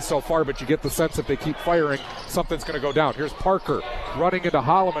fallen so far, but you get the sense if they keep firing, something's going to go down. Here's Parker running into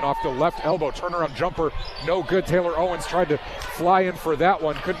Holloman off the left elbow. Turnaround jumper, no good. Taylor Owens tried to fly in for that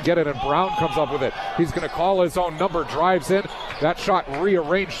one, couldn't get it, and Brown comes up with it. He's going to call his own number, drives in. That shot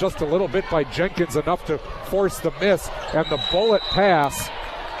rearranged just a little bit by Jenkins, enough to force the miss, and the bullet pass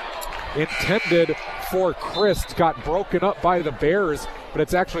intended for Christ got broken up by the Bears, but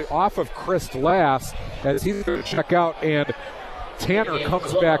it's actually off of Christ last as he's going to check out, and Tanner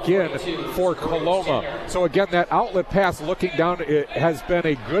comes back in for Coloma. So again, that outlet pass looking down, it has been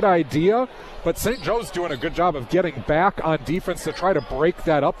a good idea, but St. Joe's doing a good job of getting back on defense to try to break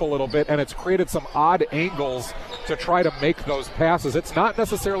that up a little bit, and it's created some odd angles to try to make those passes. It's not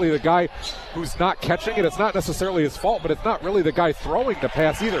necessarily the guy who's not catching it. It's not necessarily his fault, but it's not really the guy throwing the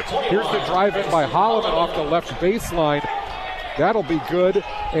pass either. Here's the drive in by Holloman off the left baseline. That'll be good,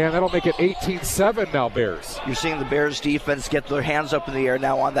 and that'll make it 18-7 now, Bears. You're seeing the Bears defense get their hands up in the air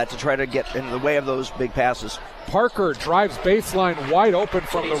now on that to try to get in the way of those big passes. Parker drives baseline wide open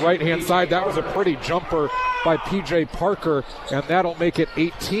from the right-hand side. That was a pretty jumper by P.J. Parker, and that'll make it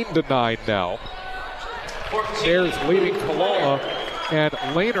 18-9 now. Bears leading Coloma, and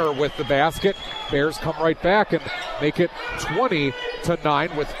Lehner with the basket. Bears come right back and make it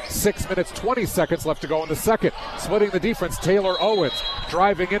 20-9 with 6 minutes, 20 seconds left to go in the second. Splitting the defense, Taylor Owens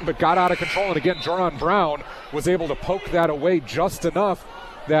driving in but got out of control. And again, Joran Brown was able to poke that away just enough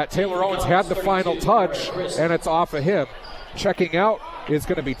that Taylor Owens had the final touch, and it's off of him. Checking out is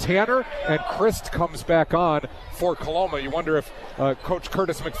going to be Tanner, and Christ comes back on for Coloma. You wonder if Coach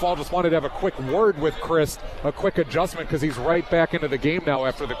Curtis McFall just wanted to have a quick word with Christ, a quick adjustment, because he's right back into the game now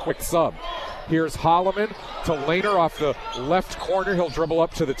after the quick sub. Here's Holloman to Lehner off the left corner. He'll dribble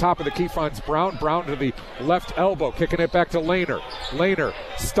up to the top of the key, finds Brown. Brown to the left elbow, kicking it back to Lehner. Lehner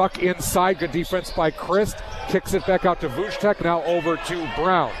stuck inside, good defense by Christ. Kicks it back out to Vuctek, now over to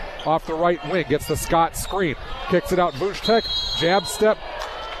Brown. Off the right wing, gets the Scott screen. Kicks it out, Vuctek, jab step.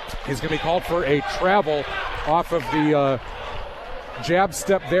 He's going to be called for a travel off of the jab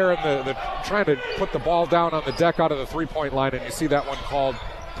step there, and the trying to put the ball down on the deck out of the three-point line, and you see that one called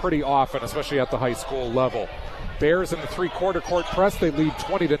pretty often, especially at the high school level. Bears in the three-quarter court press. They lead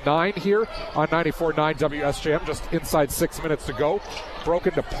 20-9 here on 94.9 WSJM. Just inside 6 minutes to go.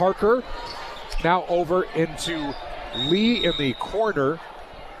 Broken to Parker. Now over into Lee in the corner.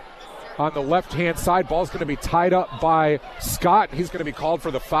 on the left-hand side. Ball's going to be tied up by Scott. He's going to be called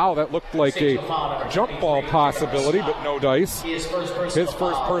for the foul. That looked like a jump ball possibility, but no dice. His first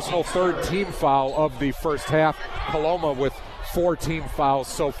personal, third team foul of the first half. Coloma with 4 team fouls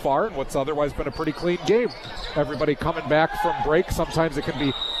so far, and what's otherwise been a pretty clean game. Everybody coming back from break. Sometimes it can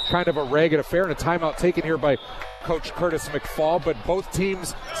be kind of a ragged affair, and a timeout taken here by Coach Curtis McFall, but both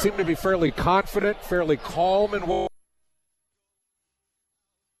teams seem to be fairly confident, fairly calm, and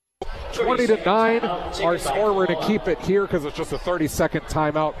 20-9 our score. We're going to keep it here because it's just a 30-second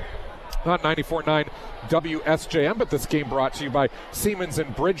timeout on 94.9 WSJM, but this game brought to you by Siemens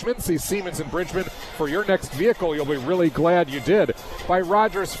and Bridgman. See Siemens and Bridgman for your next vehicle. You'll be really glad you did. By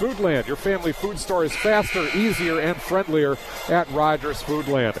Rogers Foodland. Your family food store is faster, easier, and friendlier at Rogers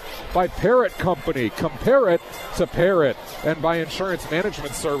Foodland. By Parrott Company. Compare it to Parrott. And by Insurance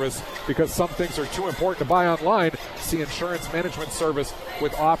Management Service, because some things are too important to buy online. See Insurance Management Service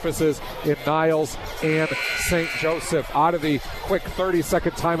with offices in Niles and St. Joseph. Out of the quick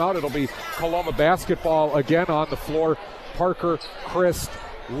 30-second timeout, it'll be Coloma basketball again on the floor. Parker, Christ,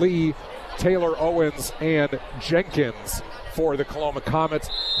 Lee, Taylor Owens, and Jenkins for the Coloma Comets.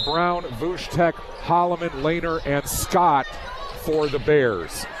 Brown, Vushtek, Holloman, Lehner, and Scott for the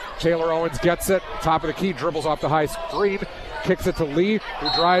Bears. Taylor Owens gets it, top of the key, dribbles off the high screen, kicks it to Lee, who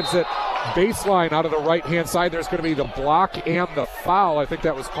drives it baseline out of the right-hand side. There's going to be the block and the foul. I think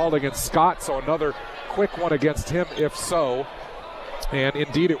that was called against Scott, so another quick one against him if so. And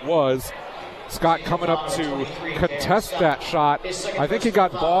indeed it was. Scott coming up to contest that shot. I think he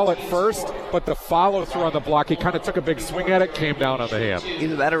got ball at first, but the follow-through on the block, he kind of took a big swing at it, came down on the hand.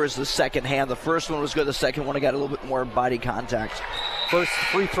 Either that or is the second hand. The first one was good. The second one, he got a little bit more body contact. First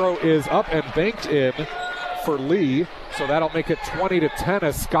free throw is up and banked in for Lee, so that'll make it 20-10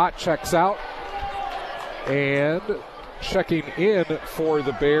 as Scott checks out. And checking in for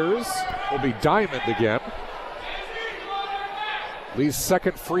the Bears will be Diamond again. Lee's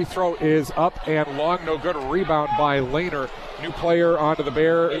second free throw is up and long, no good. Rebound by Lehner. New player onto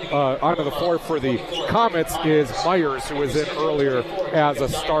the floor for the Comets is Myers, who was in earlier as a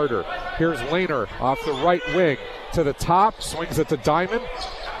starter. Here's Lehner off the right wing to the top, swings it to Diamond.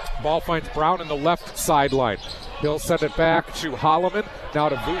 Ball finds Brown in the left sideline. He'll send it back to Holloman. Now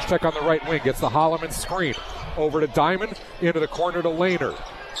to Vushtek on the right wing. Gets the Holloman screen. Over to Diamond, into the corner to Lehner.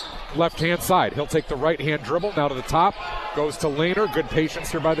 Left-hand side. He'll take the right-hand dribble. Now to the top. Goes to Lehner. Good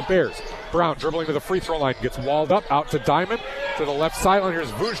patience here by the Bears. Brown dribbling to the free throw line. Gets walled up. Out to Diamond. To the left sideline.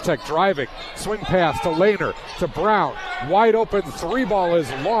 Here's Vushtek driving. Swing pass to Lehner. To Brown. Wide open. 3-ball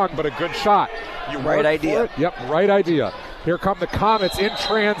is long, but a good shot. Right idea. Yep, right idea. Here come the Comets in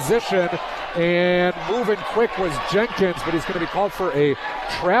transition. And moving quick was Jenkins, but he's going to be called for a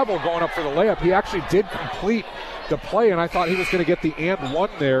travel going up for the layup. He actually did complete the play, and I thought he was going to get the and one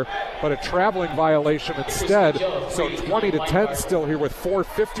there, but a traveling violation instead. So 20-10 still here with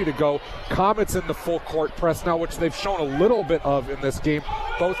 4:50 to go. Comets in the full court press now, which they've shown a little bit of in this game.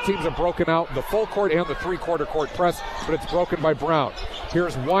 Both teams have broken out the full court and the three-quarter court press, but it's broken by Brown.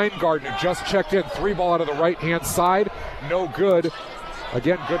 Here's Weingarten, who just checked in. 3-ball out of the right-hand side. No good.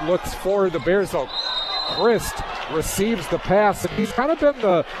 Again, good looks for the Bears, though. Christ receives the pass, and he's kind of been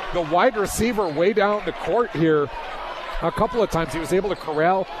the wide receiver way down the court here a couple of times. He was able to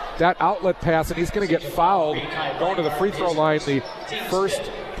corral that outlet pass, and he's going to get fouled going to the free throw line. The first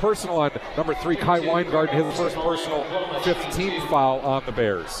personal on number 3, Kai Weingarten, his first personal 5th team foul on the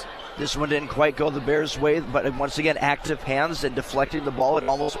Bears. This one didn't quite go the Bears' way, but once again, active hands and deflecting the ball. It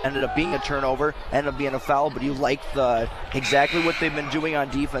almost ended up being a turnover, ended up being a foul, but you like exactly what they've been doing on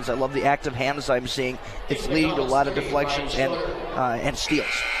defense. I love the active hands I'm seeing. It's leading to a lot of deflections and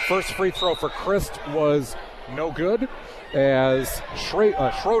steals. First free throw for Christ was no good as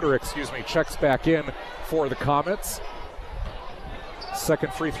Schroeder, checks back in for the Comets.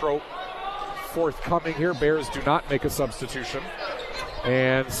 Second free throw forthcoming here. Bears do not make a substitution.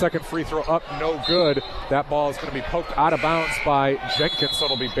 And second free throw up, no good. That ball is going to be poked out of bounds by Jenkins, so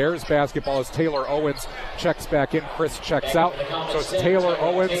it'll be Bears basketball as Taylor Owens checks back in. Chris checks out. So it's Taylor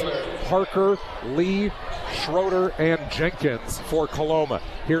Owens, Parker, Lee, Schroeder, and Jenkins for Coloma.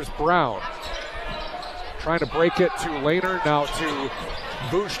 Here's Brown. Trying to break it to Lehner, now to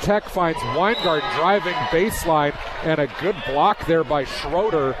Vushtek, finds Weingarten driving baseline, and a good block there by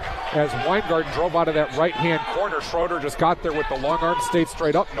Schroeder as Weingarten drove out of that right-hand corner. Schroeder just got there with the long arm, stayed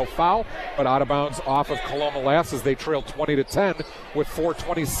straight up, no foul, but out of bounds off of Coloma Lass as they trail 20-10 with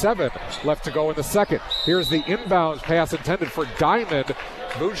 4:27 left to go in the second. Here's the inbound pass intended for Diamond.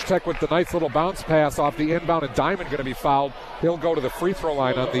 Vushtek with the nice little bounce pass off the inbound, and Diamond going to be fouled. He'll go to the free throw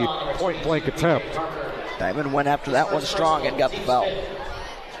line on the point-blank attempt. Diamond went after that one strong and got the foul.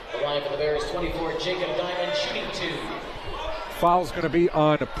 The line for the Bears, 24, Jacob Diamond, shooting 2. Foul's going to be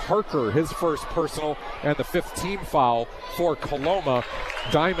on Parker, his first personal, and the 5th team foul for Coloma.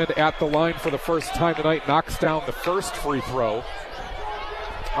 Diamond at the line for the first time tonight, knocks down the first free throw.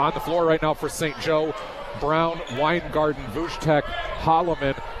 On the floor right now for St. Joe, Brown, Weingarten, Vuctek,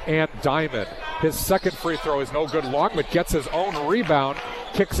 Holloman, and Diamond. His second free throw is no good. Longman gets his own rebound,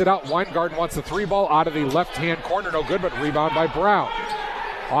 kicks it out. Weingarten wants the 3-ball out of the left-hand corner, no good, but rebound by Brown.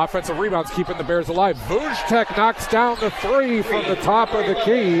 Offensive rebounds keeping the Bears alive. Vuctek knocks down the 3 from the top of the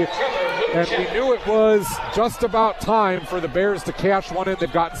key. And we knew it was just about time for the Bears to cash one in.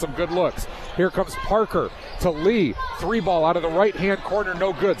 They've gotten some good looks. Here comes Parker to Lee. 3-ball out of the right-hand corner,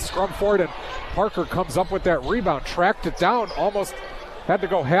 no good. Scrum forward, and Parker comes up with that rebound. Tracked it down, almost had to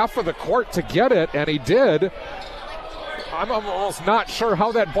go half of the court to get it, and he did. I'm almost not sure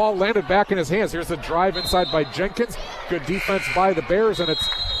how that ball landed back in his hands. Here's a drive inside by Jenkins. Good defense by the Bears, and it's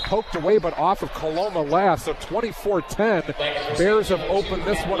poked away but off of Coloma last. So 24-10. Bears have opened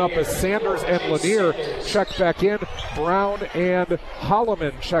this one up as Sanders and Lanier check back in. Brown and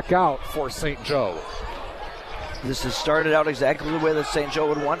Holloman check out for St. Joe. This has started out exactly the way that St. Joe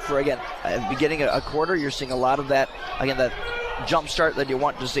would want for, again, beginning a quarter. You're seeing a lot of that, again, that jump start that you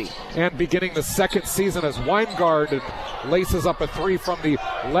want to see. And beginning the second season as Weingarten laces up a 3 from the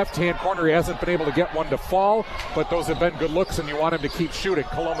left-hand corner. He hasn't been able to get one to fall, but those have been good looks, and you want him to keep shooting.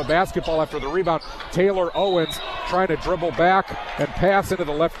 Coloma basketball after the rebound. Taylor Owens trying to dribble back and pass into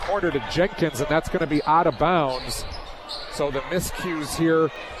the left corner to Jenkins, and that's going to be out of bounds. So the miscues here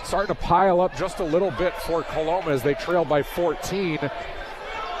starting to pile up just a little bit for Coloma as they trail by 14.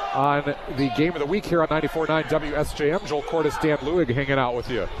 On the game of the week here on 94.9 WSJM. Joel Cordes, Dan Lewig hanging out with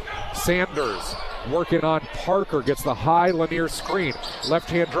you. Sanders working on Parker, gets the high Lanier screen.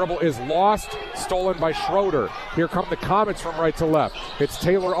 Left-hand dribble is lost, stolen by Schroeder. Here come the Comets from right to left. It's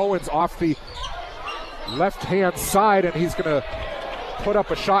Taylor Owens off the left-hand side, and he's going to put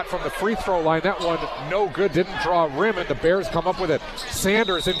up a shot from the free throw line. That one no good, didn't draw a rim, and the Bears come up with it.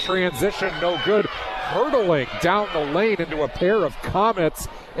 Sanders in transition, no good. Hurtling down the lane into a pair of Comets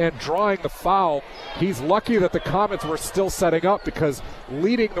and drawing the foul. He's lucky that the Comets were still setting up, because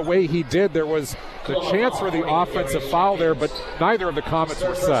leading the way he did, there was the chance for the offensive foul there, but neither of the Comets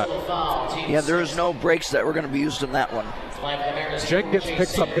were set. Yeah, there is no breaks that were going to be used in that one. Jenkins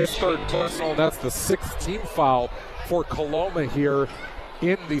picks up his third personal. That's the 6th team foul for Coloma here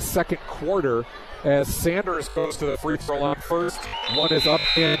in the second quarter, as Sanders goes to the free throw line first. One is up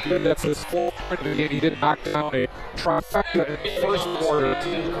and good. That's his 4th point of the game. He did knock down a trifecta in the first quarter.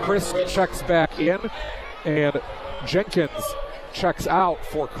 Chris checks back in, and Jenkins checks out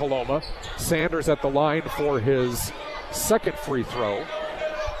for Coloma. Sanders at the line for his second free throw.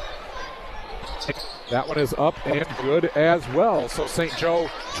 That one is up and good as well. So St. Joe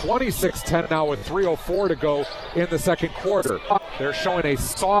 26-10 now with 3:04 to go in the second quarter. They're showing a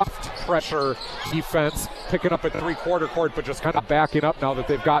soft pressure defense, picking up at three-quarter court, but just kind of backing up now that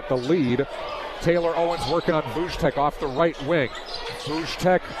they've got the lead. Taylor Owens working on Vuctek off the right wing.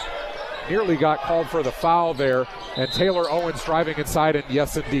 Vuctek nearly got called for the foul there, and Taylor Owens driving inside, and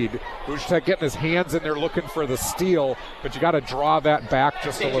yes, indeed. Vuctek getting his hands in there looking for the steal, but you got to draw that back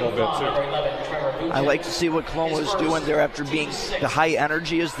just a little bit, too. I like to see what Coloma is doing there after being, the high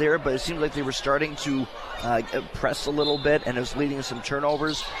energy is there, but it seemed like they were starting to press a little bit, and it was leading to some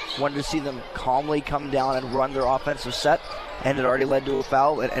turnovers. Wanted to see them calmly come down and run their offensive set, and it already led to a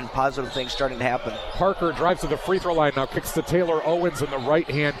foul and positive things starting to happen. Parker drives to the free throw line now, kicks to Taylor Owens in the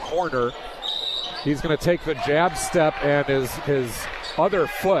right-hand corner. He's going to take the jab step, and his other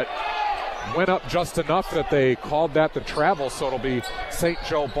foot went up just enough that they called that the travel, so it'll be St.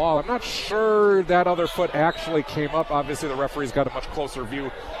 Joe ball. I'm not sure that other foot actually came up. Obviously, the referee's got a much closer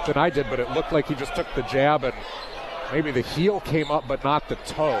view than I did, but it looked like he just took the jab, and maybe the heel came up, but not the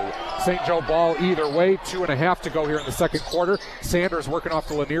toe. St. Joe ball either way. 2.5 to go here in the second quarter. Sanders working off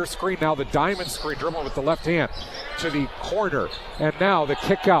the Lanier screen. Now the Diamond screen, dribbling with the left hand to the corner. And now the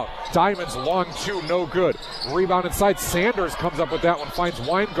kick out. Diamond's long two, no good. Rebound inside. Sanders comes up with that one. Finds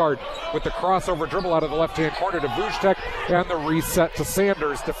Weingarten with the crossover dribble out of the left-hand corner to Vuctek. And the reset to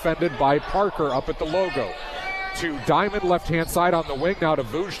Sanders, defended by Parker up at the logo. To Diamond, left-hand side on the wing, now to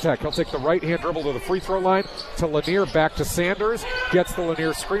Vuctek. He'll take the right-hand dribble to the free throw line, to Lanier, back to Sanders. Gets the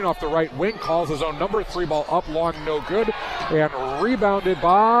Lanier screen off the right wing, calls his own number. 3-ball up long, no good. And rebounded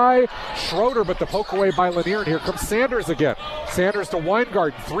by Schroeder, but the poke away by Lanier. And here comes Sanders again. Sanders to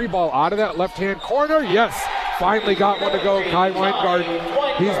Weingarten. 3-ball out of that left-hand corner. Yes, finally got one to go. Kai Weingarten,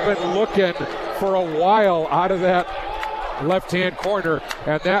 he's been looking for a while out of that left-hand corner,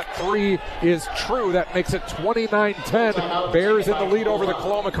 and that three is true. That makes it 29-10. Bears in the lead over the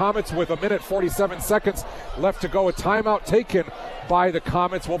Coloma Comets with 1:47 seconds left to go. A timeout taken by the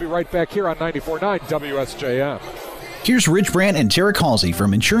Comets. We'll be right back here on 94.9 WSJM. Here's Rich Brandt and Tarek Halsey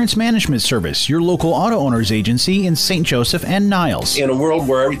from Insurance Management Service, your local auto owners agency in St. Joseph and Niles. In a world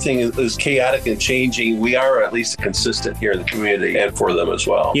where everything is chaotic and changing, we are at least consistent here in the community and for them as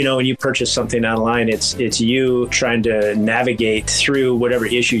well. You know, when you purchase something online, it's you trying to navigate through whatever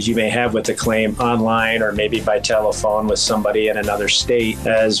issues you may have with the claim online or maybe by telephone with somebody in another state,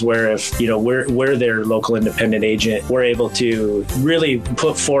 as where if, you know, we're their local independent agent, we're able to really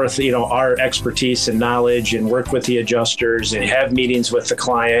put forth, you know, our expertise and knowledge and work with the adjusters and have meetings with the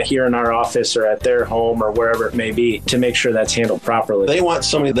client here in our office or at their home or wherever it may be to make sure that's handled properly. They want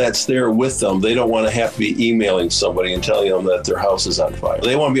somebody that's there with them. They don't want to have to be emailing somebody and telling them that their house is on fire.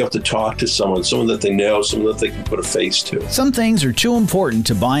 They want to be able to talk to someone that they know, someone that they can put a face to. Some things are too important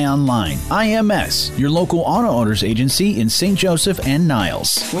to buy online. IMS, your local auto owners agency in St. Joseph and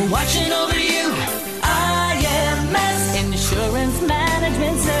Niles. We're watching over you. IMS Insurance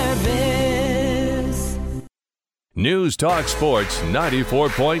Management Service. News Talk Sports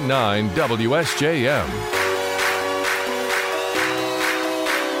 94.9 WSJM.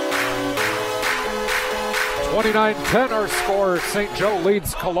 (29-10) our score. St. Joe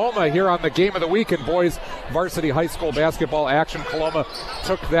leads Coloma here on the game of the week in boys varsity high school basketball action. Coloma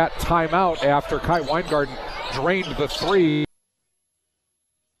took that timeout after Kai Weingarten drained the three.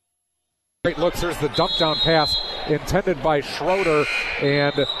 Great looks. There's the dump down pass intended by Schroeder,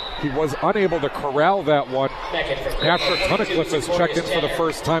 and he was unable to corral that one after Tunnicliffe has checked in for the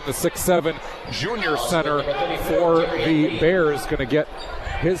first time. The 6'7" junior center for the Bears going to get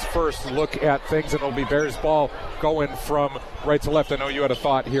his first look at things, and it'll be Bears ball going from right to left. I know you had a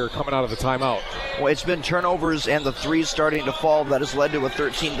thought here coming out of the timeout. Well, it's been turnovers and the threes starting to fall. That has led to a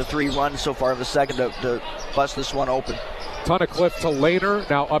 13-3 run so far in the second to bust this one open. Tunnicliffe to Lehner,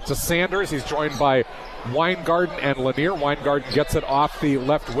 now up to Sanders. He's joined by Weingarten and Lanier. Weingarten gets it off the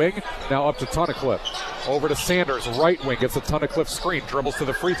left wing, now up to Tunnicliffe. Over to Sanders, right wing, gets a Tunnicliffe screen, dribbles to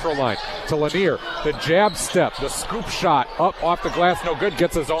the free throw line, to Lanier. The jab step, the scoop shot, up off the glass, no good,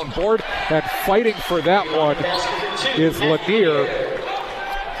 gets his own board, and fighting for that one is Lanier,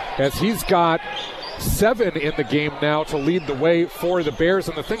 as he's got 7 in the game now to lead the way for the Bears.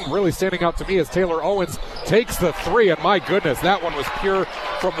 And the thing really standing out to me is Taylor Owens takes the three, and my goodness, that one was pure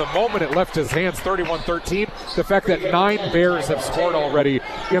from the moment it left his hands. 31-13. The fact that 9 Bears have scored already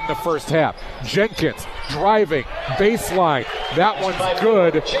in the first half. Jenkins driving, baseline, that one's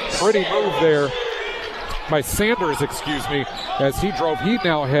good. Pretty move there by Sanders, as he drove. He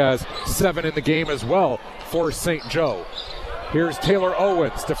now has 7 in the game as well for St. Joe. Here's Taylor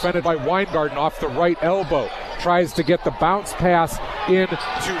Owens, defended by Weingarten off the right elbow. Tries to get the bounce pass into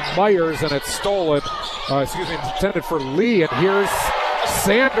Myers, and it's stolen. Intended for Lee, and here's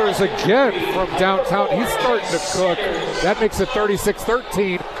Sanders again from downtown. He's starting to cook. That makes it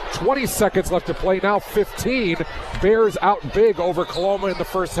 36-13. 20 seconds left to play, now 15. Bears out big over Coloma in the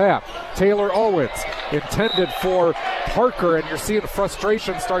first half. Taylor Owens intended for Parker, and you're seeing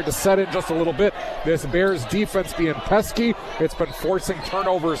frustration starting to set in just a little bit. This Bears defense being pesky. It's been forcing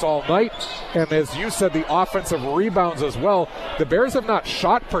turnovers all night, and as you said, the offensive rebounds as well. The Bears have not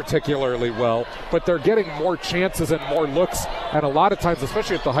shot particularly well, but they're getting more chances and more looks, and a lot of times,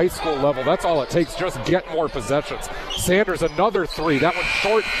 especially at the high school level, that's all it takes, just get more possessions. Sanders, another three. That one's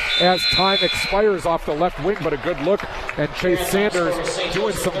short as time expires off the left wing, but a good look, and Chase Sanders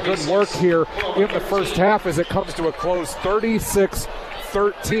doing some good work here in the first half as it comes to a close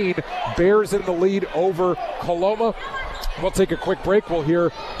 36-13. Bears in the lead over Coloma. We'll take a quick break. We'll hear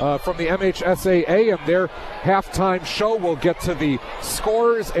from the MHSAA and their halftime show. We'll get to the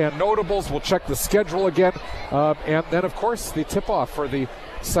scores and notables. We'll check the schedule again. And then, of course, the tip-off for the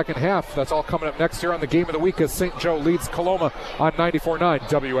second half. That's all coming up next here on the Game of the Week as St. Joe leads Coloma on 94.9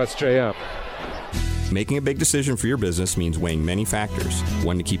 WSJM. Making a big decision for your business means weighing many factors.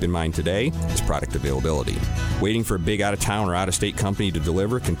 One to keep in mind today is product availability. Waiting for a big out-of-town or out-of-state company to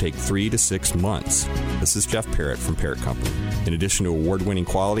deliver can take 3 to 6 months. This is Jeff Parrott from Parrott Company. In addition to award-winning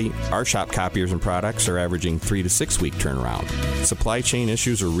quality, our shop copiers and products are averaging 3 to 6 week turnaround. Supply chain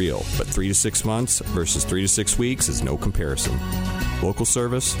issues are real, but 3 to 6 months versus 3 to 6 weeks is no comparison. Local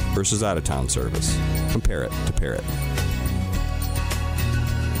service versus out-of-town service. Compare it to Parrott.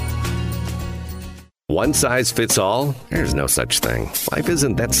 One size fits all? There's no such thing. Life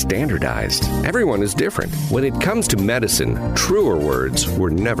isn't that standardized. Everyone is different. When it comes to medicine, truer words were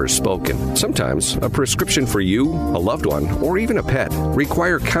never spoken. Sometimes a prescription for you, a loved one, or even a pet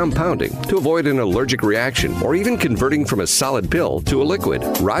require compounding to avoid an allergic reaction or even converting from a solid pill to a liquid.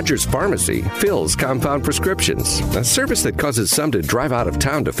 Rogers Pharmacy fills compound prescriptions. A service that causes some to drive out of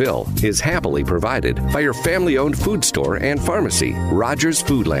town to fill is happily provided by your family-owned food store and pharmacy, Rogers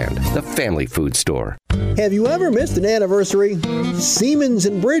Foodland, the family food store. Have you ever missed an anniversary? Siemens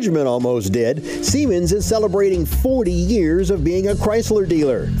and Bridgman almost did. Siemens is celebrating 40 years of being a Chrysler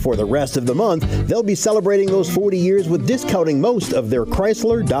dealer. For the rest of the month, they'll be celebrating those 40 years with discounting most of their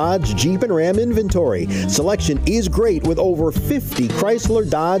Chrysler, Dodge, Jeep, and Ram inventory. Selection is great with over 50 Chrysler,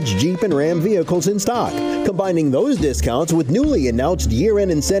 Dodge, Jeep, and Ram vehicles in stock. Combining those discounts with newly announced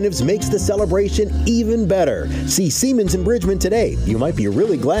year-end incentives makes the celebration even better. See Siemens and Bridgman today. You might be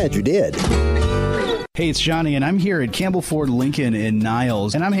really glad you did. Hey, it's Johnny, and I'm here at Campbell Ford Lincoln in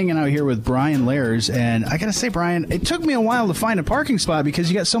Niles, and I'm hanging out here with Brian Lairs, and I gotta say, Brian, it took me a while to find a parking spot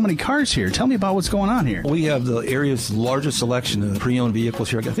because you got so many cars here. Tell me about what's going on here. We have the area's largest selection of pre-owned vehicles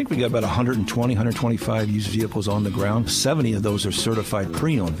here. I think we got about 120, 125 used vehicles on the ground. 70 of those are certified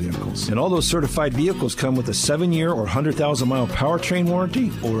pre-owned vehicles. And all those certified vehicles come with a 7-year or 100,000-mile powertrain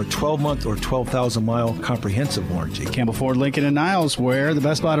warranty or a 12-month or 12,000-mile comprehensive warranty. Campbell Ford Lincoln in Niles, where the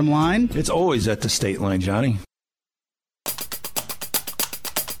best bottom line? It's always at the state line, Johnny.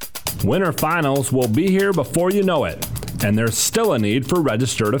 Winter finals will be here before you know it, and there's still a need for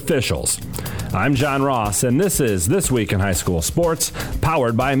registered officials. I'm John Ross, and this is This Week in High School Sports,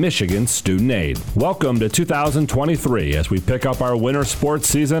 powered by Michigan Student Aid. Welcome to 2023 as we pick up our winter sports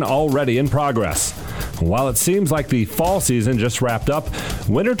season already in progress. While it seems like the fall season just wrapped up,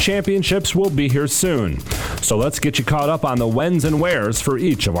 winter championships will be here soon. So let's get you caught up on the whens and wheres for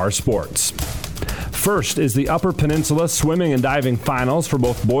each of our sports. First is the Upper Peninsula Swimming and Diving Finals for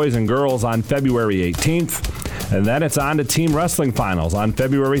both boys and girls on February 18th. And then it's on to Team Wrestling Finals on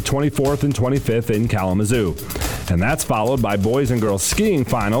February 24th and 25th in Kalamazoo. And that's followed by Boys and Girls Skiing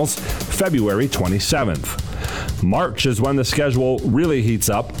Finals February 27th. March is when the schedule really heats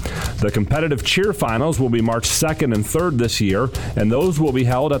up. The competitive cheer finals will be March 2nd and 3rd this year, and those will be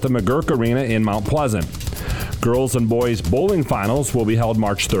held at the McGurk Arena in Mount Pleasant. Girls and boys bowling finals will be held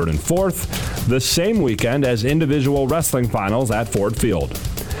March 3rd and 4th, the same weekend as individual wrestling finals at Ford Field.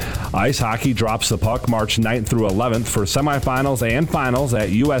 Ice hockey drops the puck March 9th through 11th for semifinals and finals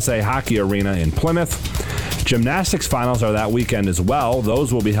at USA Hockey Arena in Plymouth. Gymnastics finals are that weekend as well.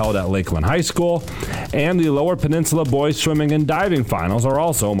 Those will be held at Lakeland High School. And the Lower Peninsula Boys Swimming and Diving finals are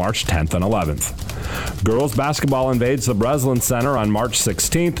also March 10th and 11th. Girls basketball invades the Breslin Center on March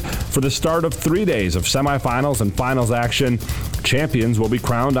 16th for the start of 3 days of semifinals and finals action. Champions will be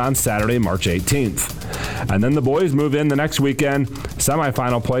crowned on Saturday, March 18th. And then the boys move in the next weekend.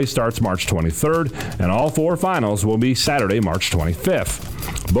 Semifinal play starts March 23rd, and all 4 finals will be Saturday, March 25th.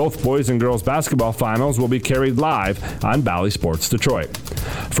 Both boys and girls basketball finals will be carried live on Bally Sports Detroit.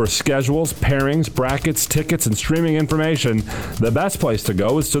 For schedules, pairings, brackets, tickets, and streaming information, the best place to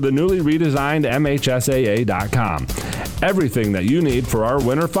go is to the newly redesigned MHSAA.com. Everything that you need for our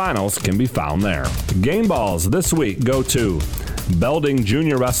winter finals can be found there. Game balls this week go to Belding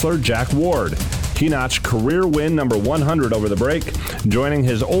junior wrestler Jack Ward. He notched career win number 100 over the break, joining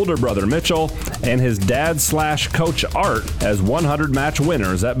his older brother Mitchell and his dad/coach Art as 100-match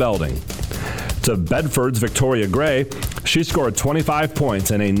winners at Belding. To Bedford's Victoria Gray, she scored 25 points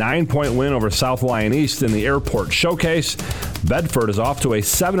in a 9-point win over South Lyon East in the Airport Showcase. Bedford is off to a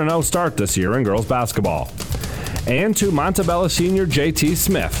 7-0 start this year in girls basketball. And to Montebello senior J.T.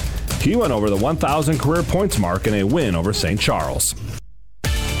 Smith. He went over the 1,000 career points mark in a win over St. Charles.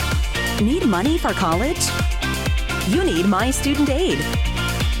 Need money for college? You need My Student Aid.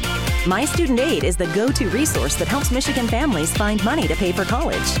 My Student Aid is the go-to resource that helps Michigan families find money to pay for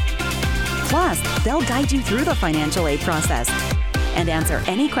college. Plus, they'll guide you through the financial aid process and answer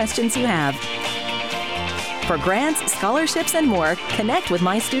any questions you have. For grants, scholarships, and more, connect with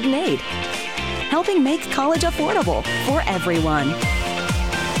My Student Aid, helping make college affordable for everyone.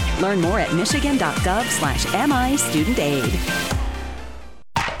 Learn more at michigan.gov/MI Student Aid.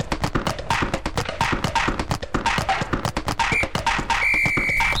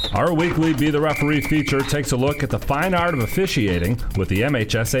 Our weekly Be the Referee feature takes a look at the fine art of officiating with the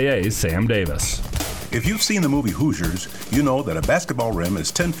MHSAA's Sam Davis. If you've seen the movie Hoosiers, you know that a basketball rim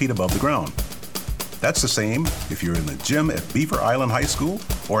is 10 feet above the ground. That's the same if you're in the gym at Beaver Island High School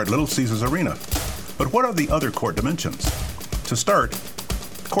or at Little Caesars Arena. But what are the other court dimensions? To start,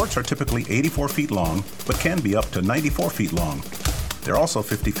 courts are typically 84 feet long, but can be up to 94 feet long. They're also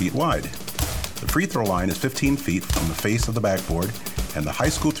 50 feet wide. The free throw line is 15 feet from the face of the backboard, and the high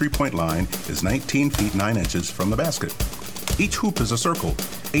school three-point line is 19 feet 9 inches from the basket. Each hoop is a circle,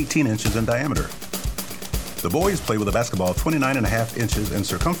 18 inches in diameter. The boys play with a basketball 29.5 inches in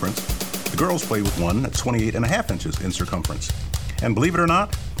circumference. The girls play with one at 28.5 inches in circumference. And believe it or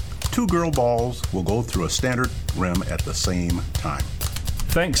not, 2 girl balls will go through a standard rim at the same time.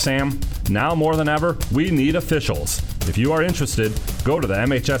 Thanks, Sam. Now more than ever, we need officials. If you are interested, go to the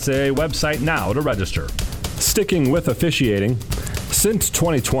MHSAA website now to register. Sticking with officiating, since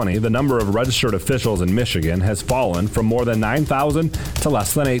 2020, the number of registered officials in Michigan has fallen from more than 9,000 to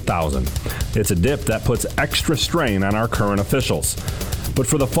less than 8,000. It's a dip that puts extra strain on our current officials. But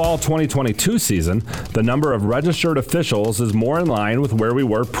for the fall 2022 season, the number of registered officials is more in line with where we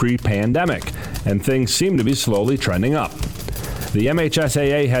were pre-pandemic, and things seem to be slowly trending up. The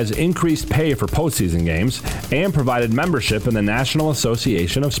MHSAA has increased pay for postseason games and provided membership in the National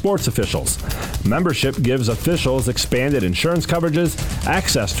Association of Sports Officials. Membership gives officials expanded insurance coverages,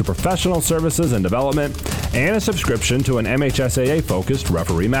 access to professional services and development, and a subscription to an MHSAA-focused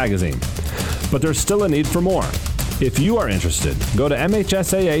referee magazine. But there's still a need for more. If you are interested, go to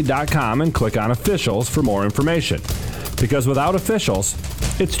MHSAA.com and click on Officials for more information. Because without officials,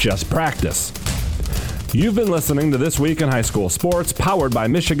 it's just practice. You've been listening to This Week in High School Sports, powered by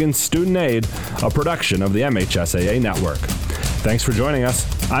Michigan Student Aid, a production of the MHSAA Network. Thanks for joining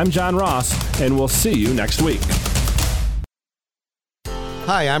us. I'm John Ross, and we'll see you next week.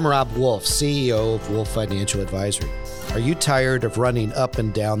 Hi, I'm Rob Wolf, CEO of Wolf Financial Advisory. Are you tired of running up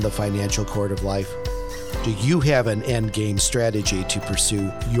and down the financial court of life? Do you have an end game strategy to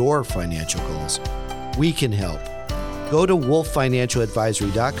pursue your financial goals? We can help. Go to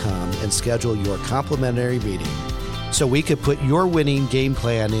wolffinancialadvisory.com and schedule your complimentary meeting so we could put your winning game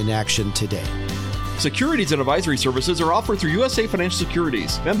plan in action today. Securities and advisory services are offered through USA Financial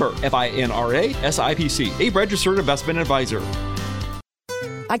Securities. Member FINRA SIPC, a registered investment advisor.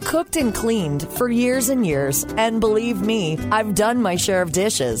 I cooked and cleaned for years and years, and believe me, I've done my share of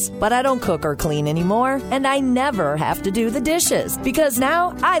dishes. But I don't cook or clean anymore, and I never have to do the dishes, because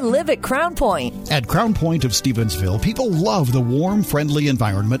now I live at Crown Point. At Crown Point of Stevensville, people love the warm, friendly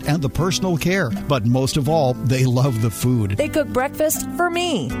environment and the personal care. But most of all, they love the food. They cook breakfast for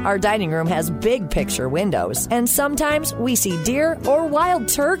me. Our dining room has big picture windows, and sometimes we see deer or wild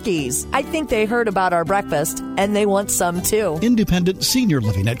turkeys. I think they heard about our breakfast, and they want some too. Independent senior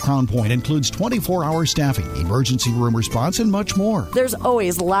living at Crown Point includes 24-hour staffing, emergency room response, and much more. There's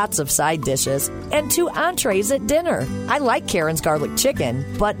always lots of side dishes and 2 entrees at dinner. I like Karen's garlic chicken,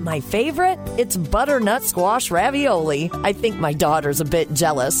 but my favorite? It's butternut squash ravioli. I think my daughter's a bit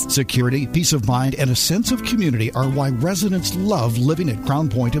jealous. Security, peace of mind, and a sense of community are why residents love living at Crown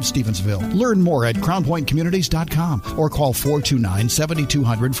Point of Stevensville. Learn more at crownpointcommunities.com or call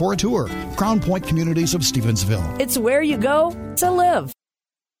 429-7200 for a tour. Crown Point Communities of Stevensville. It's where you go to live.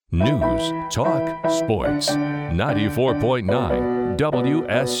 News, talk, sports. 94.9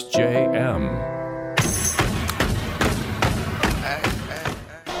 WSJM.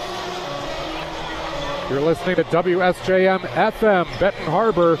 You're listening to WSJM FM, Benton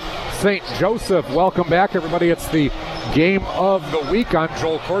Harbor, St. Joseph. Welcome back, everybody. It's the game of the week. I'm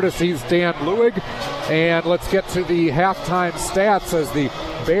Joel Cordes. He's Dan Lewig. And let's get to the halftime stats as the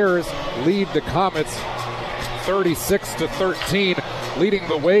Bears lead the Comets 36-13. Leading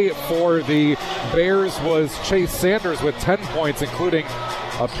the way for the Bears was Chase Sanders with 10 points, including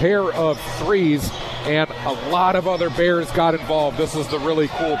a pair of threes, and a lot of other Bears got involved. This is the really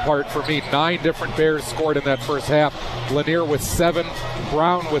cool part for me. 9 different Bears scored in that first half. Lanier with 7,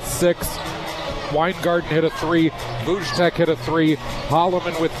 Brown with 6, Weingarten hit a 3, Vujtek hit a 3,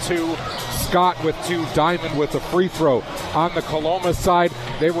 Holloman with 2, Scott with 2, Diamond with a free throw. On the Coloma side,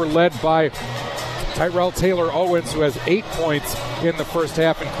 they were led by Tyrell Taylor-Owens, who has 8 points in the first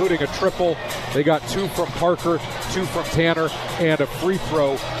half, including a triple. They got 2 from Parker, 2 from Tanner, and a free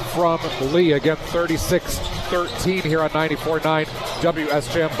throw from Lee. Again, 36-13 here on 94.9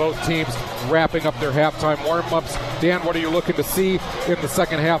 WSJM. Both teams wrapping up their halftime warm-ups. Dan, what are you looking to see in the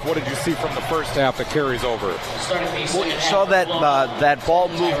second half? What did you see from the first half that carries over? Well, you saw that that ball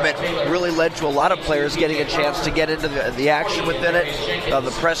movement really led to a lot of players getting a chance to get into the action within it.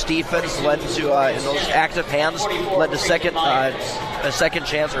 The press defense led to, in those active hands, led to a second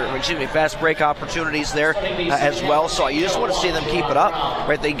chance, or fast break opportunities there as well. So you just want to see them keep it up,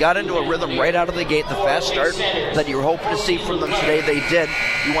 right? They got into a rhythm right out of the gate, the fast start that you were hoping to see from them today. They did.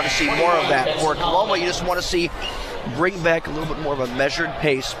 You want to see more of that. For Coloma, you just want to see bring back a little bit more of a measured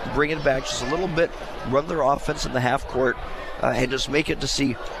pace, bring it back just a little bit, run their offense in the half court, and just make it to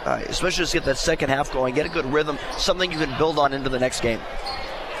see, especially just get that second half going, get a good rhythm, something you can build on into the next game.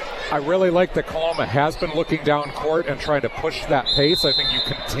 I really like that Coloma has been looking down court and trying to push that pace. I think you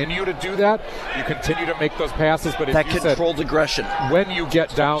continue to do that. You continue to make those passes, but as that you controlled said, aggression. When you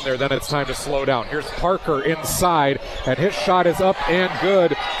get down there, then it's time to slow down. Here's Parker inside, and his shot is up and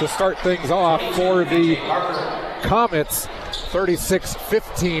good to start things off for the Comets.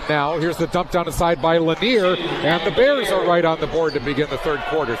 36-15 now. Here's the dump down inside by Lanier, and the Bears are right on the board to begin the third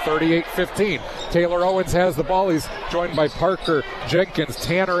quarter. 38-15. Taylor Owens has the ball. He's joined by Parker, Jenkins,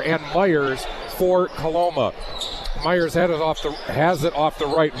 Tanner, and Myers for Coloma. Myers has it off the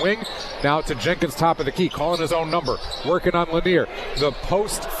right wing. Now to Jenkins, top of the key, calling his own number, working on Lanier. The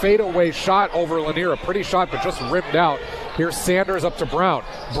post fadeaway shot over Lanier, a pretty shot, but just rimmed out. Here's Sanders up to Brown.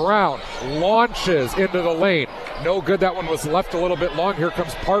 Brown launches into the lane. No good. That one was left a little bit long. Here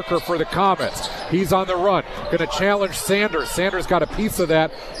comes Parker for the Comets. He's on the run. Going to challenge Sanders. Sanders got a piece of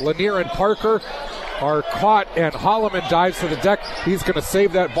that. Lanier and Parker are caught, and Holloman dives to the deck. He's going to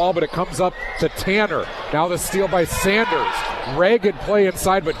save that ball, but it comes up to Tanner. Now the steal by Sanders. Ragged play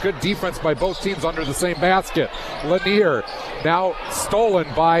inside, but good defense by both teams under the same basket. Lanier now stolen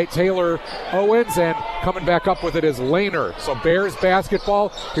by Taylor Owens, and coming back up with it is Lehner. So Bears basketball.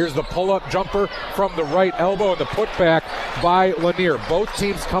 Here's the pull-up jumper from the right elbow and the putback by Lanier. Both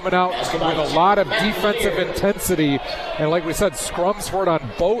teams coming out with a lot of defensive intensity, and like we said, scrums for it on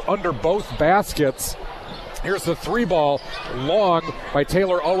under both baskets. Here's the three ball, long by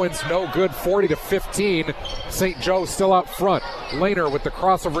Taylor Owens, no good, 40-15. St. Joe still out front. Lehner with the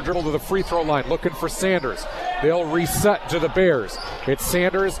crossover dribble to the free throw line, looking for Sanders. They'll reset to the Bears. It's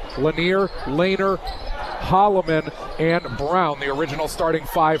Sanders, Lanier, Lehner, Holloman, and Brown, the original starting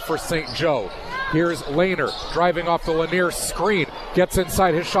five for St. Joe. Here's Lehner driving off the Lanier screen, gets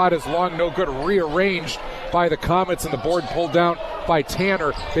inside. His shot is long, no good, rearranged by the Comets, and the board pulled down by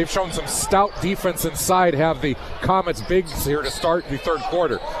Tanner. They've shown some stout defense inside, have the Comets bigs here to start the third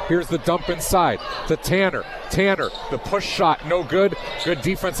quarter. Here's the dump inside to Tanner. Tanner, the push shot, no good. Good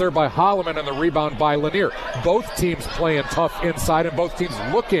defense there by Holloman, and the rebound by Lanier. Both teams playing tough inside, and both teams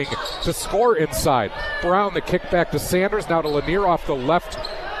looking to score inside. Brown, the kick back to Sanders, now to Lanier off the left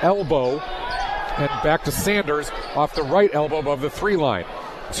elbow, and back to Sanders off the right elbow above the three line.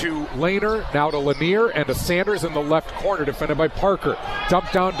 To Lehner, now to Lanier, and to Sanders in the left corner, defended by Parker.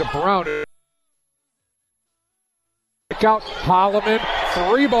 Dump down to Brown. Kick out, Holloman.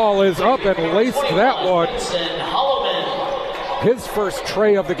 Three ball is up and laced that one. His first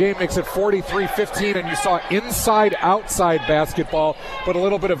tray of the game makes it 43-15, and you saw inside-outside basketball, but a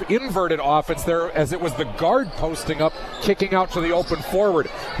little bit of inverted offense there as it was the guard posting up, kicking out to the open forward.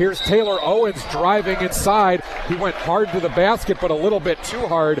 Here's Taylor Owens driving inside. He went hard to the basket, but a little bit too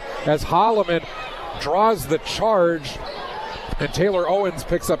hard as Holloman draws the charge, and Taylor Owens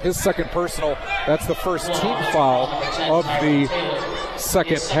picks up his second personal. That's the first team foul of the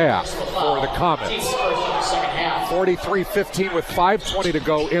second half for the Comets. 43-15 with 5:20 to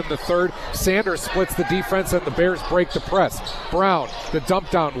go in the third. Sanders splits the defense, and the Bears break the press. Brown, the dump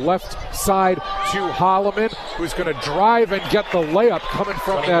down left side to Holloman, who's going to drive and get the layup coming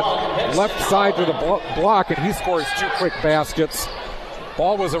from that left side to the block, and he scores two quick baskets.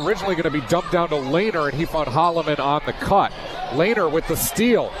 Ball was originally going to be dumped down to Lehner, and he found Holloman on the cut. Lehner with the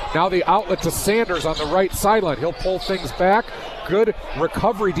steal. Now the outlet to Sanders on the right sideline. He'll pull things back. Good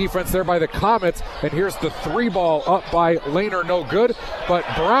recovery defense there by the Comets. And here's the three ball up by Lehner, no good. But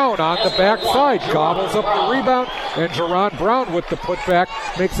Brown on the backside gobbles up the rebound. And Jerron Brown with the putback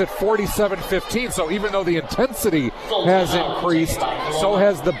makes it 47-15. So even though the intensity has increased, so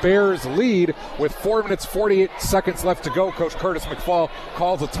has the Bears lead. With 4 minutes, 48 seconds left to go, Coach Curtis McFall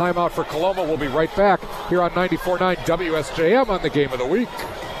calls a timeout for Coloma. We'll be right back here on 94.9 WSJM on the Game of the Week.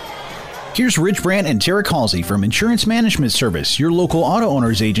 Here's Rich Brandt and Tarek Halsey from Insurance Management Service, your local auto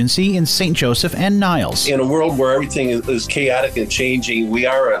owners agency in St. Joseph and Niles. In a world where everything is chaotic and changing, we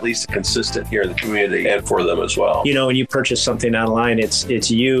are at least consistent here in the community and for them as well. You know, when you purchase something online,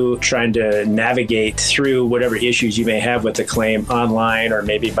 it's you trying to navigate through whatever issues you may have with the claim online or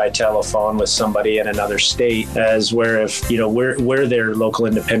maybe by telephone with somebody in another state, as where if, you know, we're their local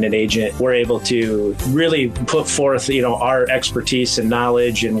independent agent, we're able to really put forth, you know, our expertise and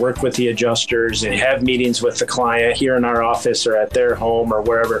knowledge and work with the adjusters and have meetings with the client here in our office or at their home or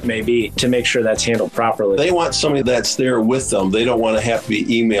wherever it may be to make sure that's handled properly. They want somebody that's there with them. They don't want to have to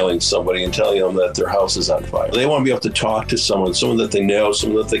be emailing somebody and telling them that their house is on fire. They want to be able to talk to someone that they know,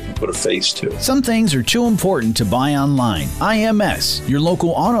 someone that they can put a face to. Some things are too important to buy online. IMS, your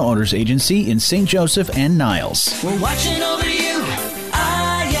local auto owners agency in St. Joseph and Niles. We're watching over you.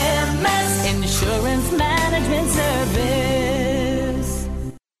 IMS Insurance Management Service.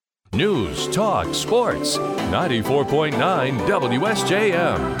 News, talk, sports. 94.9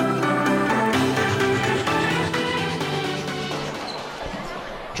 WSJM.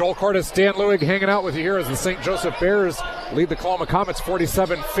 Joel Cordes, Dan Lewig hanging out with you here as the St. Joseph Bears lead the Coloma Comets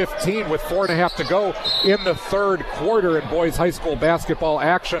 47-15 with 4.5 to go in the third quarter in boys high school basketball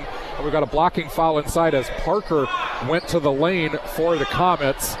action. And we've got a blocking foul inside as Parker went to the lane for the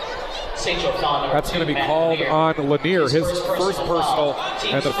Comets. That's going to be called on Lanier, his first personal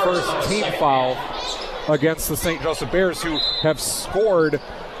and the first team foul against the St. Joseph Bears, who have scored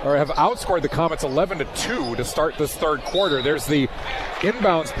or have outscored the Comets 11-2 to start this third quarter. There's the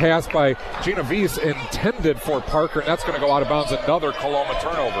inbounds pass by Genovese intended for Parker, and that's going to go out of bounds. Another Coloma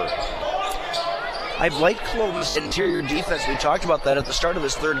turnover. I've liked Coloma's interior defense. We talked about that at the start of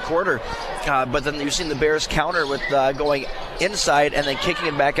this third quarter. But then you've seen the Bears counter with going inside and then kicking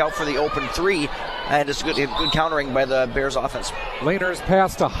it back out for the open three. And it's good countering by the Bears offense. Lehner's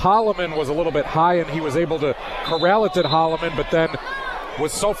pass to Holloman was a little bit high, and he was able to corral it to Holloman, but then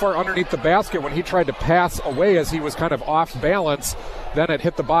was so far underneath the basket when he tried to pass away as he was kind of off balance. Then it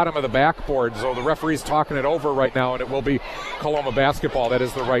hit the bottom of the backboard. So the referee's talking it over right now, and it will be Coloma basketball. That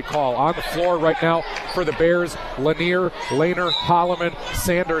is the right call. On the floor right now for the Bears, Lanier, Lehner, Holloman,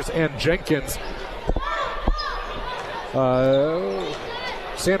 Sanders, and Jenkins.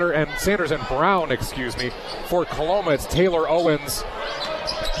 Sanders and Brown, excuse me. For Coloma, it's Taylor Owens,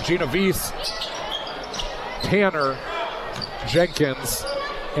 Genovese, Tanner, Jenkins,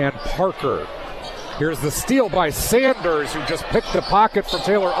 and Parker. Here's the steal by Sanders, who just picked the pocket from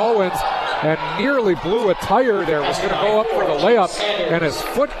Taylor Owens and nearly blew a tire there. Was going to go up for the layup, and his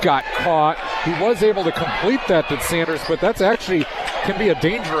foot got caught. He was able to complete that, did Sanders, but that's actually can be a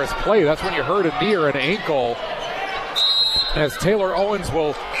dangerous play. That's when you hurt a knee or an ankle, as Taylor Owens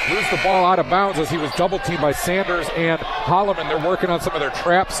will lose the ball out of bounds as he was double-teamed by Sanders and Holloman. They're working on some of their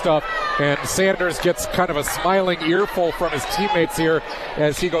trap stuff, and Sanders gets kind of a smiling earful from his teammates here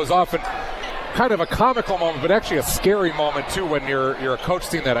as he goes off. And kind of a comical moment, but actually a scary moment too when you're a coach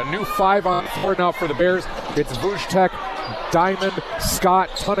seeing that. A new 5-on-4 now for the Bears. It's Vujtek, Diamond, Scott,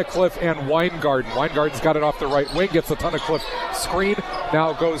 Tunnicliffe, and Weingarten. Weingarten's got it off the right wing, gets the Tunnicliffe screen.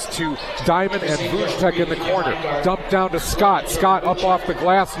 Now goes to Diamond and Vujtek in the corner. Dump down to Scott. Scott up off the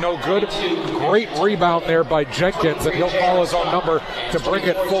glass, no good. Great rebound there by Jenkins, and he'll call his own number to bring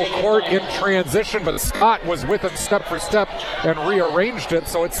it full court in transition, but Scott was with him step for step and rearranged it,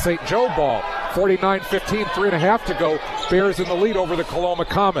 so it's St. Joe ball. 49-15, 3.5 to go. Bears in the lead over the Coloma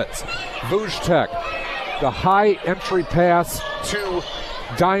Comets. Vujtek, the high entry pass to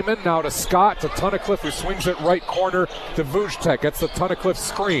Diamond, now to Scott, to Tunnicliffe, who swings it right corner to Vujtek. Gets the Tunnicliffe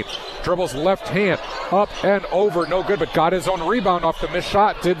screen. Dribbles left hand, up and over, no good, but got his own rebound off the missed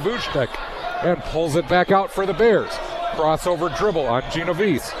shot, did Vujtek, and pulls it back out for the Bears. Crossover dribble on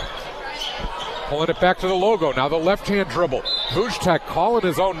Genovese. Pulling it back to the logo. Now the left-hand dribble. Vujtek calling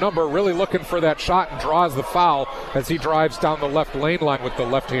his own number, really looking for that shot, and draws the foul as he drives down the left lane line with the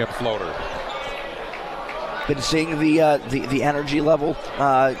left-hand floater. Been seeing the energy level,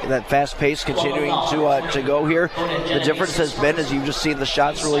 that fast pace continuing to go here. The difference has been, as you've just seen, the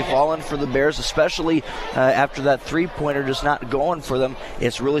shots really falling for the Bears, especially after that three-pointer just not going for them.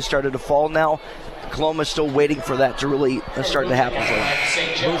 It's really started to fall now. Coloma is still waiting for that to really start to happen for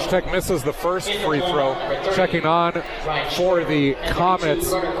them. Vujtek misses the first free throw. Checking on for the Comets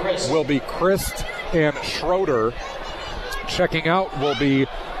will be Christ and Schroeder. Checking out will be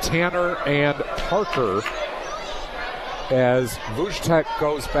Tanner and Parker, as Vujtek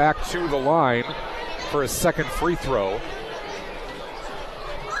goes back to the line for his second free throw.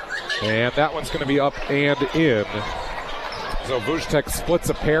 And that one's going to be up and in. So Vujtek splits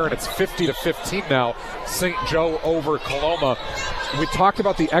a pair, and it's 50-15 now. St. Joe over Coloma. We talked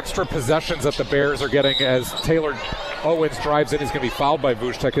about the extra possessions that the Bears are getting as Taylor Owens drives in. He's going to be fouled by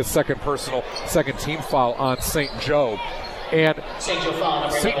Vujtek, his second team foul on St. Joe. And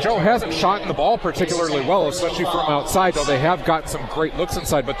St. Joe hasn't shot in the ball particularly well, especially from outside, though they have gotten some great looks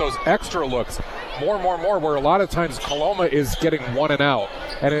inside. But those extra looks, more, where a lot of times Coloma is getting one and out.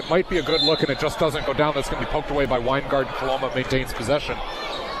 And it might be a good look, and it just doesn't go down. That's going to be poked away by Weingarten. Coloma maintains possession.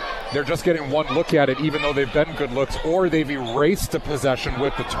 They're just getting one look at it, even though they've been good looks, or they've erased a possession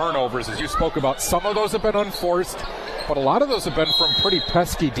with the turnovers. As you spoke about, some of those have been unforced, but a lot of those have been from pretty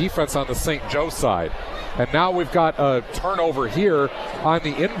pesky defense on the St. Joe side. And now we've got a turnover here on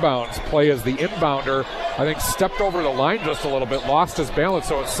the inbounds play, as the inbounder, I think, stepped over the line just a little bit, lost his balance,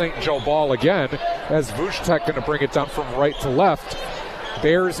 so it's St. Joe ball again, as Vujtek going to bring it down from right to left.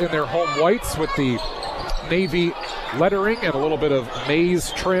 Bears in their home whites with the navy lettering and a little bit of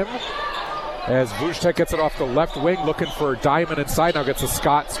maize trim, as Vujtek gets it off the left wing, looking for Diamond inside. Now gets a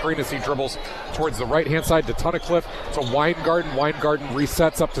Scott screen as he dribbles towards the right-hand side to Tunnicliffe, to Weingarten. Weingarten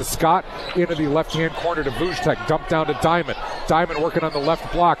resets up to Scott, into the left-hand corner to Vujtek. Dump down to Diamond. Diamond working on the left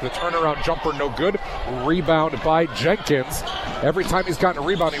block. The turnaround jumper no good. Rebound by Jenkins. Every time he's gotten a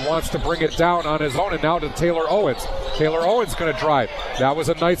rebound, he wants to bring it down on his own, and now to Taylor Owens. Taylor Owens going to drive. That was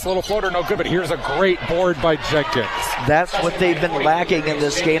a nice little floater, no good, but here's a great board by Jenkins. That's what they've been lacking in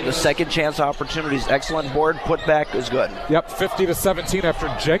this game, the second chance opportunities. Excellent board, putback is good. Yep, 50-17 after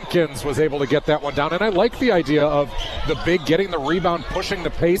Jenkins was able to get that one down. And I like the idea of the big getting the rebound, pushing the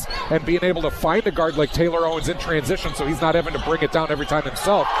pace, and being able to find a guard like Taylor Owens in transition so he's not having to bring it down every time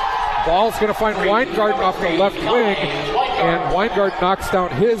himself. Ball's going to find Weingarten off the left wing, and Weingarten knocks down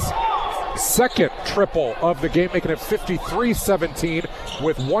his second triple of the game, making it 53-17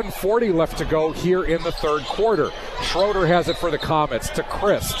 with 1:40 left to go here in the third quarter. Schroeder has it for the Comets to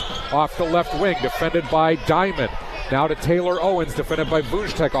Christ off the left wing, defended by Diamond. Now to Taylor Owens, defended by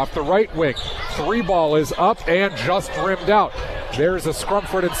Vujtek off the right wing. Three ball is up and just rimmed out. There's a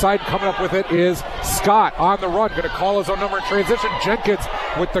Scrumford inside. Coming up with it is Scott on the run. Going to call his own number in transition. Jenkins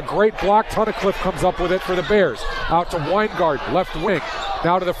with the great block. Tunnicliffe comes up with it for the Bears. Out to Weingarten, left wing.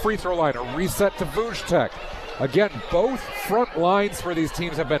 Now to the free throw line. A reset to Vujtek. Again, both front lines for these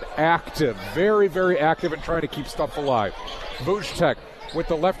teams have been active. Very, very active in trying to keep stuff alive. Vujtek with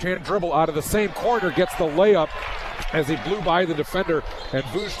the left-hand dribble out of the same corner gets the layup as he blew by the defender, and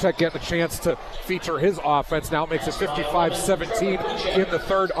Vujtek getting the chance to feature his offense. Now makes it 55-17 in the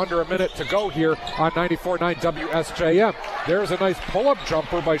third, under a minute to go here on 94.9 WSJM. There's a nice pull-up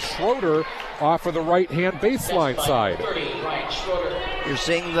jumper by Schroeder off of the right-hand baseline side. You're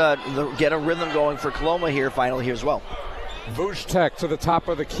seeing the get a rhythm going for Coloma here finally here as well. Vujtek to the top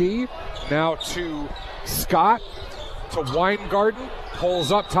of the key. Now to Scott, to Weingarten.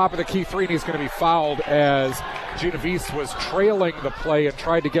 Pulls up top of the key three, and he's going to be fouled as Genovese was trailing the play and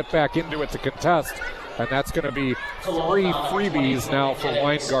tried to get back into it to contest. And that's going to be 3 freebies now for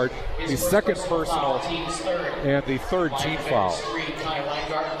Weingarten. The second personal and the third team foul.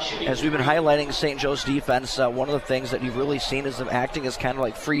 As we've been highlighting St. Joe's defense, one of the things that you've really seen is them acting as kind of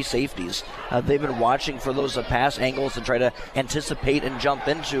like free safeties. They've been watching for those pass angles to try to anticipate and jump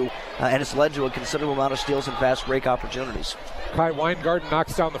into, and it's led to a considerable amount of steals and fast break opportunities. Kai Weingarten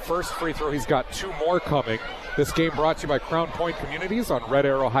knocks down the first free throw. He's got 2 more coming. This game brought to you by Crown Point Communities on Red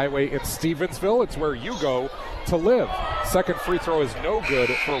Arrow Highway in Stevensville. It's where you go to live. Second free throw is no good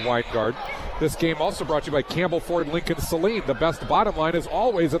for Weingarten. This game also brought to you by Campbell Ford Lincoln Saline. The best bottom line is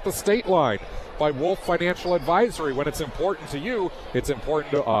always at the state line. By Wolf Financial Advisory. When it's important to you, it's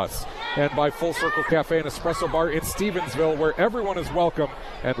important to us. And by Full Circle Cafe and Espresso Bar in Stevensville, where everyone is welcome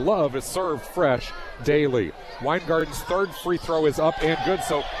and love is served fresh daily. Weingarten's third free throw is up and good,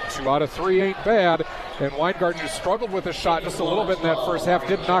 so 2 out of 3 ain't bad. And Weingarten, who struggled with his shot just a little bit in that first half,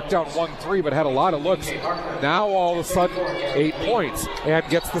 did knock down 1-3, but had a lot of looks. Now all of a sudden, 8 points, and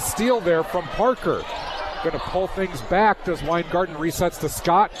gets the steal there from Parker. Going to pull things back. Does Weingarten resets to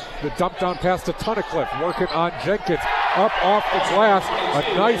Scott. The dump down pass to Tunnicliffe. Working on Jenkins. Up off the glass. A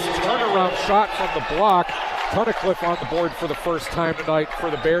nice turnaround shot from the block. Tunnicliffe on the board for the first time tonight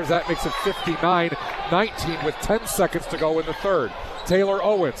for the Bears. That makes it 59-19 with 10 seconds to go in the third. Taylor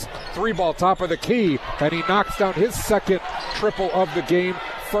Owens, 3-ball top of the key, and he knocks down his second triple of the game.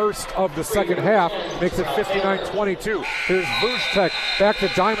 First of the second half, makes it 59-22. Here's Vujtek back to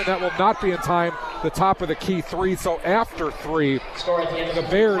Diamond. That will not be in time. The top of the key 3. So after 3, the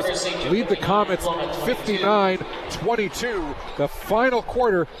Bears lead the Comets 59-22. The final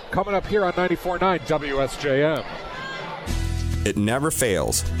quarter coming up here on 94.9 WSJM. It never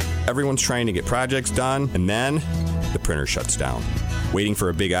fails. Everyone's trying to get projects done, and then the printer shuts down. Waiting for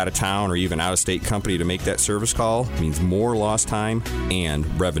a big out-of-town or even out-of-state company to make that service call means more lost time and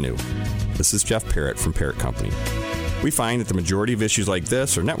revenue. This is Jeff Parrott from Parrott Company. We find that the majority of issues like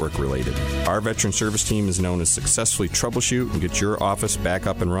this are network-related. Our veteran service team is known to successfully troubleshoot and get your office back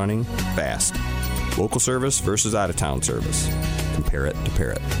up and running fast. Local service versus out-of-town service. Compare it to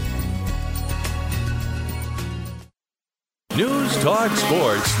Parrott. News Talk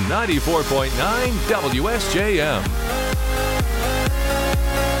Sports 94.9 WSJM.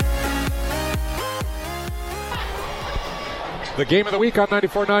 The game of the week on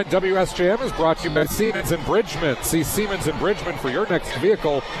 94.9 WSJM is brought to you by Siemens & Bridgman. See Siemens & Bridgman for your next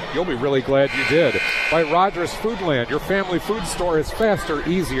vehicle. You'll be really glad you did. By Rogers Foodland. Your family food store is faster,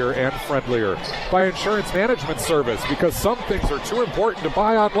 easier, and friendlier. By Insurance Management Service. Because some things are too important to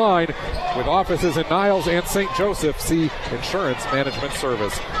buy online. With offices in Niles and St. Joseph, see Insurance Management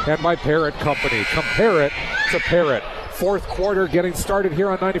Service. And by Parrott Company. Compare it to Parrott. Fourth quarter getting started here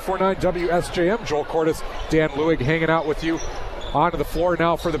on 94.9 WSJM. Joel Cordes, Dan Lewig hanging out with you. Onto the floor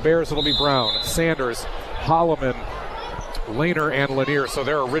now for the Bears. It'll be Brown, Sanders, Holloman, Lehner, and Lanier. So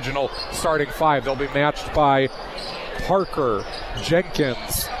their original starting 5. They'll be matched by Parker,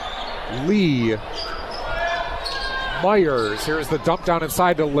 Jenkins, Lee, Myers. Here's the dump down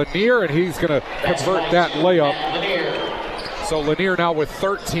inside to Lanier, and he's going to convert that layup. So Lanier now with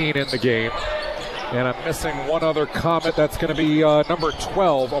 13 in the game. And I'm missing one other comment. That's going to be number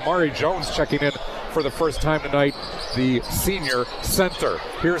 12, Amari Jones, checking in for the first time tonight, the senior center.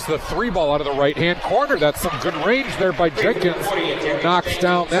 Here's the three ball out of the right-hand corner. That's some good range there by Jenkins. Knocks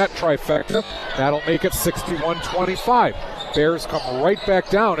down that trifecta. That'll make it 61-25. Bears come right back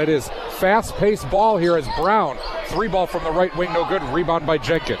down. It is fast-paced ball here as Brown. Three ball from the right wing, no good. Rebound by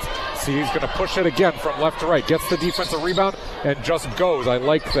Jenkins. See, he's going to push it again from left to right. Gets the defensive rebound and just goes. I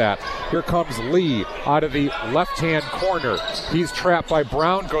like that. Here comes Lee out of the left-hand corner. He's trapped by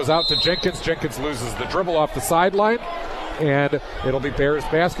Brown. Goes out to Jenkins. Jenkins loses the dribble off the sideline. And it'll be Bears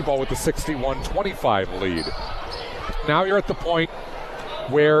basketball with the 61-25 lead. Now you're at the point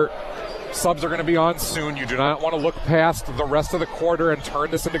where subs are going to be on soon. You do not want to look past the rest of the quarter and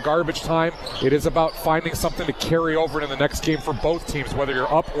turn this into garbage time. It is about finding something to carry over in the next game for both teams, whether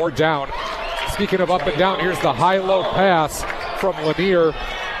you're up or down. Speaking of up and down, here's the high-low pass from Lanier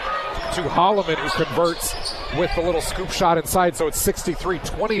to Holloman, who converts with the little scoop shot inside. So it's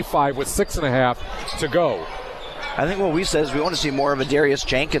 63-25 with 6.5 to go. I think what we said is we want to see more of a Darius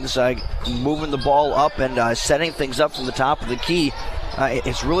Jenkins moving the ball up and setting things up from the top of the key.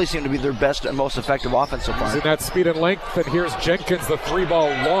 It's really seemed to be their best and most effective offense so far. Using that speed and length, and here's Jenkins, the three ball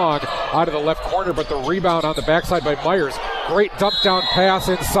long out of the left corner, but the rebound on the backside by Myers. Great dump down pass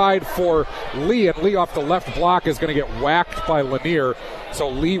inside for Lee, and Lee off the left block is going to get whacked by Lanier. So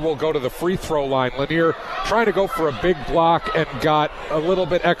Lee will go to the free throw line. Lanier trying to go for a big block and got a little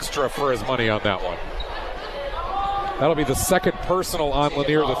bit extra for his money on that one. That'll be the second personal on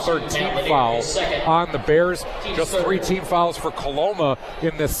Lanier, the third team foul on the Bears. Just 3 team fouls for Coloma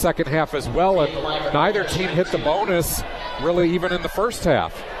in this second half as well, and neither team hit the bonus really even in the first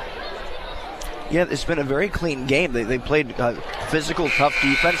half. Yeah, it's been a very clean game. They played physical, tough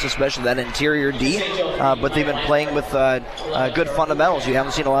defense, especially that interior D, but they've been playing with good fundamentals. You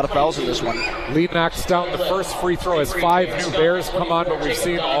haven't seen a lot of fouls in this one. Lee knocks down the first free throw as 5 new Bears come on, but we've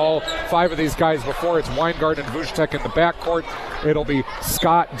seen all 5 of these guys before. It's Weingart and Vucetek in the backcourt. It'll be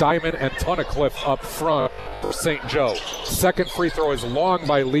Scott, Diamond, and Tunnicliffe up front for St. Joe. Second free throw is long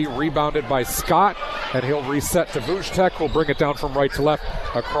by Lee, rebounded by Scott, and he'll reset to Vucetek. We'll bring it down from right to left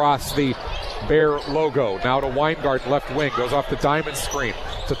across the Bear logo. Now to Weingart, left wing, goes off the Diamond screen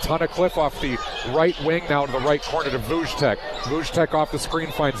to Tunnicliffe off the right wing, now to the right corner to Vucetek. Vucetek off the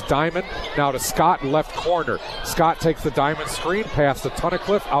screen finds Diamond, now to Scott, left corner. Scott takes the Diamond screen, pass to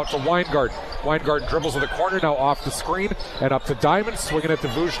Tunnicliffe, out to Weingart. Weingart dribbles to the corner, now off the screen, and up to Diamond, swinging it to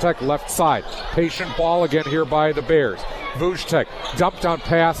Vucetek, left side. Patient ball again here by the Bears. Vucetek, dump down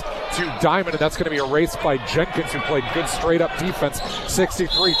pass to Diamond, and that's going to be erased by Jenkins, who played good straight-up defense,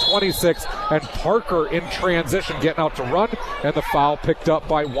 63-26, and Parker in transition getting out to run, and the foul picked up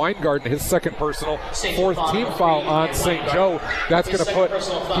by Weingart in his second personal, 4th team foul on St. Joe. That's going to put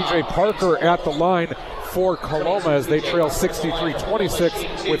P.J. Parker at the line for Coloma as they trail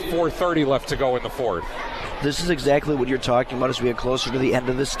 63-26 with 4:30 left to go in the fourth. This is exactly what you're talking about as we get closer to the end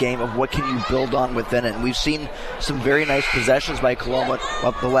of this game of what can you build on within it. And we've seen some very nice possessions by Coloma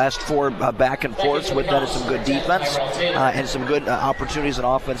up the last 4 back and forths with that, some good defense and some good opportunities in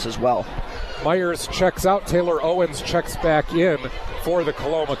offense as well. Myers checks out. Taylor Owens checks back in for the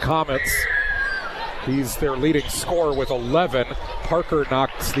Coloma Comets. He's their leading scorer with 11. Parker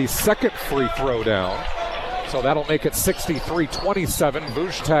knocks the second free throw down. So that'll make it 63-27.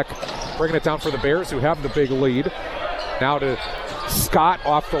 Vucetek bringing it down for the Bears, who have the big lead. Now to Scott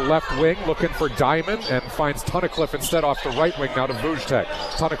off the left wing, looking for Diamond, and finds Tunnicliffe instead off the right wing. Now to Vucetek.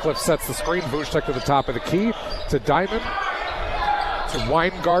 Tunnicliffe sets the screen. Vucetek to the top of the key. To Diamond. To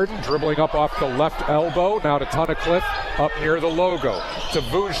Weingarten, dribbling up off the left elbow. Now to Tunnicliffe, up near the logo. To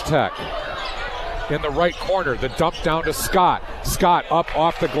Vucetek. In the right corner, the dump down to Scott. Scott up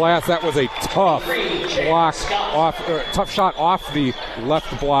off the glass. That was a tough block tough shot off the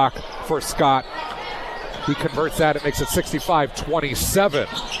left block for Scott. He converts that. It makes it 65-27.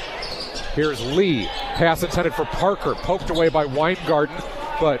 Here's Lee. Pass intended for Parker. Poked away by Weingarten,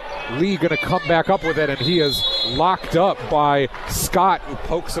 but Lee going to come back up with it, and he is locked up by Scott, who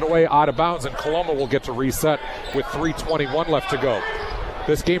pokes it away out of bounds, and Coloma will get to reset with 3:21 left to go.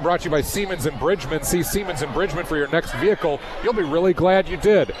 This game brought to you by Siemens and Bridgman. See Siemens and Bridgman for your next vehicle. You'll be really glad you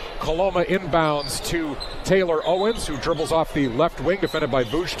did. Coloma inbounds to Taylor Owens, who dribbles off the left wing, defended by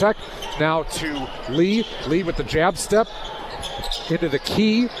Vucetek. Now to Lee. Lee with the jab step into the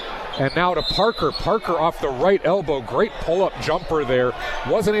key. And now to Parker. Parker off the right elbow. Great pull-up jumper there.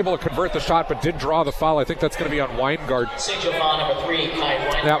 Wasn't able to convert the shot, but did draw the foul. I think that's going to be on Weingart.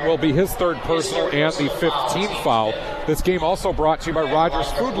 That will be his third personal and the 15th foul. This game also brought to you by Rogers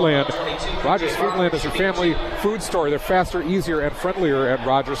Foodland. Rogers Foodland is your family food store. They're faster, easier, and friendlier at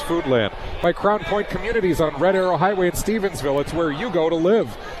Rogers Foodland. By Crown Point Communities on Red Arrow Highway in Stevensville. It's where you go to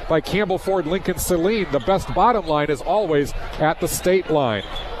live. By Campbell Ford Lincoln Saline. The best bottom line is always at the state line.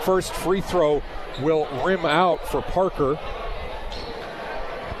 First free throw will rim out for Parker.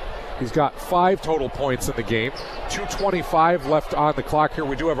 He's got 5 total points in the game. 2:25 left on the clock here.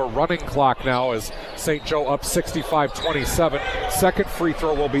 We do have a running clock now as St. Joe up 65-27. Second free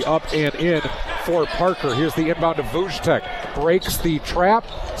throw will be up and in for Parker. Here's the inbound to Vujtek. Breaks the trap,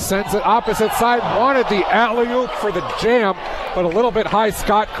 sends it opposite side. Wanted the alley-oop for the jam, but a little bit high.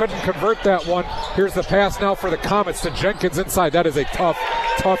 Scott couldn't convert that one. Here's the pass now for the Comets to Jenkins inside. That is a tough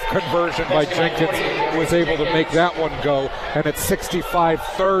conversion by Jenkins, who was able to make that one go, and it's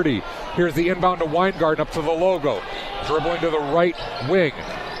 65-30. Here's the inbound to Weingart up to the logo. Dribbling to the right wing.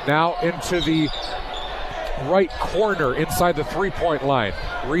 Now into the right corner inside the three-point line.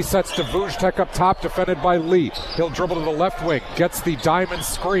 Resets to Vujtek up top, defended by Lee. He'll dribble to the left wing, gets the diamond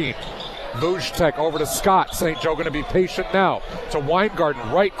screen. Vujtek over to Scott. St. Joe going to be patient now. To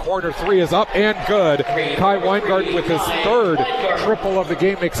Weingarten. Right corner three is up and good. Kai Weingarten with his third triple of the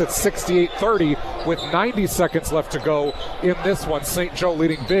game makes it 68-30 with 90 seconds left to go in this one. St. Joe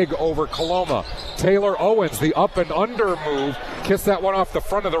leading big over Coloma. Taylor Owens, the up and under move. Kissed that one off the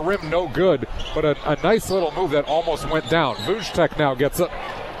front of the rim. No good. But a nice little move that almost went down. Vujtek now gets up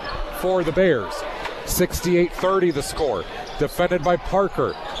for the Bears. 68-30 the score. Defended by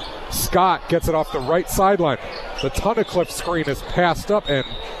Parker. Scott gets it off the right sideline. The Tunnicliffe screen is passed up and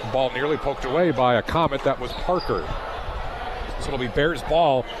the ball nearly poked away by a Comet. That was Parker. So it'll be Bears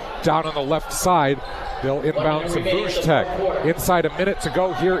ball down on the left side. They'll inbound to Vujtek. Inside a minute to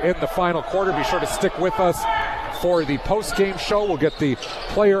go here in the final quarter. Be sure to stick with us for the post-game show. We'll get the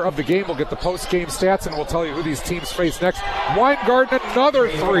player of the game. We'll get the post-game stats, and we'll tell you who these teams face next. Weingarten, another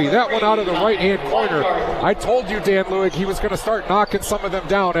three. That one out of the right-hand corner. I told you, Dan Lewig, he was going to start knocking some of them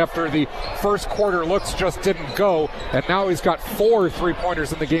down after the first quarter looks just didn't go, and now he's got 4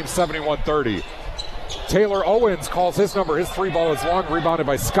 three-pointers in the game, 71-30. Taylor Owens calls his number. His three ball is long, rebounded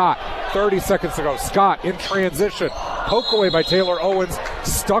by Scott. 30 seconds to go. Scott in transition. Poke away by Taylor Owens.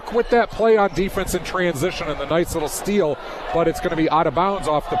 Stuck with that play on defense in transition and the nice little steal, but it's going to be out of bounds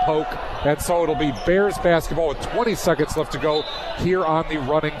off the poke, and so it'll be Bears basketball with 20 seconds left to go here on the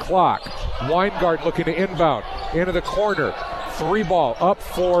running clock. Weingart looking to inbound into the corner. Three ball up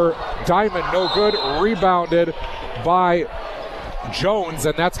for Diamond. No good. Rebounded by Jones,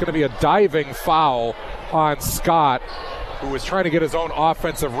 and that's going to be a diving foul on Scott, who was trying to get his own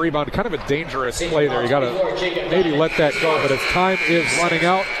offensive rebound. Kind of a dangerous play there. You got to maybe let that go, but as time is running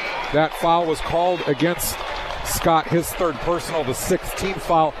out, that foul was called against Scott, his third personal, the 16th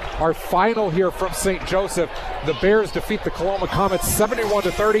foul. Our final here from St. Joseph. The Bears defeat the Coloma Comets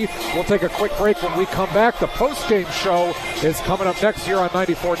 71-30. We'll take a quick break. When we come back, the post-game show is coming up next here on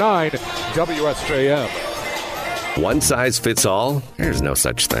 94.9 WSJM. One size fits all? There's no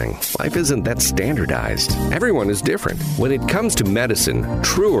such thing. Life isn't that standardized. Everyone is different. When it comes to medicine,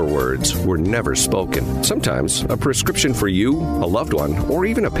 truer words were never spoken. Sometimes a prescription for you, a loved one, or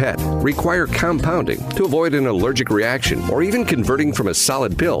even a pet require compounding to avoid an allergic reaction or even converting from a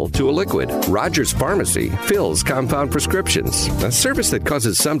solid pill to a liquid. Rogers Pharmacy fills compound prescriptions. A service that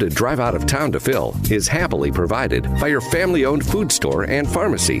causes some to drive out of town to fill is happily provided by your family-owned food store and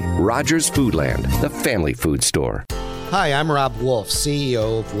pharmacy, Rogers Foodland, the family food store. Hi, I'm Rob Wolf,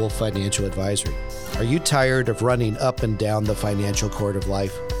 CEO of Wolf Financial Advisory. Are you tired of running up and down the financial court of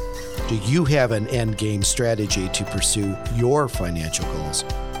life? Do you have an end game strategy to pursue your financial goals?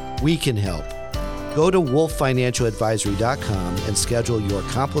 We can help. Go to wolffinancialadvisory.com and schedule your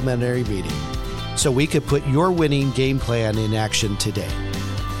complimentary meeting so we could put your winning game plan in action today.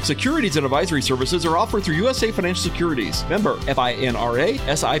 Securities and advisory services are offered through USA Financial Securities. Member FINRA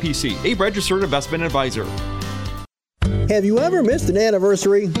SIPC, a registered investment advisor. Have you ever missed an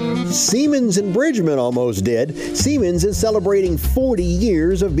anniversary? Siemens and Bridgman almost did. Siemens is celebrating 40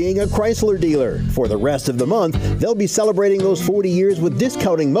 years of being a Chrysler dealer. For the rest of the month, they'll be celebrating those 40 years with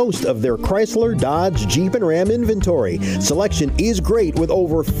discounting most of their Chrysler, Dodge, Jeep, and Ram inventory. Selection is great with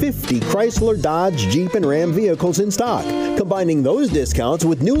over 50 Chrysler, Dodge, Jeep, and Ram vehicles in stock. Combining those discounts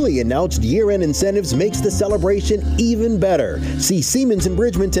with newly announced year-end incentives makes the celebration even better. See Siemens and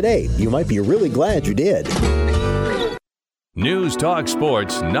Bridgman today. You might be really glad you did. News Talk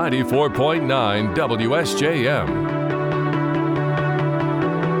Sports 94.9 WSJM.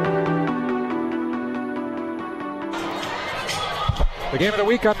 The game of the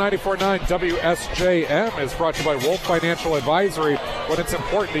week on 94.9 WSJM is brought to you by Wolf Financial Advisory. When it's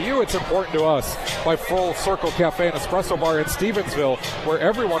important to you, it's important to us. By Full Circle Cafe and Espresso Bar in Stevensville, where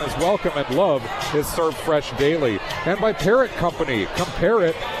everyone is welcome and love is served fresh daily. And by Parrot Company. Compare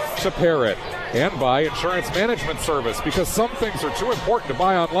it to Parrot. And by Insurance Management Service, because some things are too important to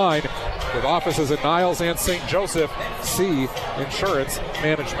buy online. With offices in Niles and St. Joseph, see Insurance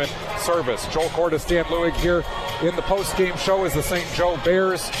Management Service. Joel Cordes, Dan Lewig here in the post-game show as the St. Joe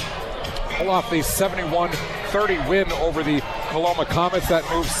Bears pull off the 71-30 win over the Coloma Comets. That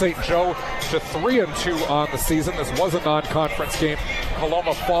moves St. Joe to 3-2 on the season. This was a non-conference game.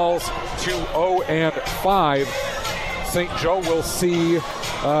 Coloma falls to 0-5. St. Joe will see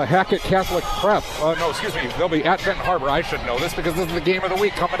Hackett Catholic Prep. They'll be at Benton Harbor. I should know this because this is the game of the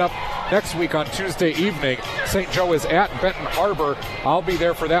week coming up next week on Tuesday evening. St. Joe is at Benton Harbor. I'll be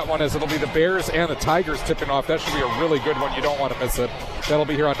there for that one as it'll be the Bears and the Tigers tipping off. That should be a really good one. You don't want to miss it. That'll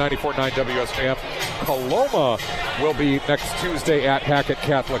be here on 94.9 WSJM. Coloma will be next Tuesday at Hackett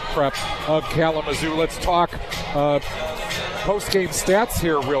Catholic Prep of Kalamazoo. Let's talk post-game stats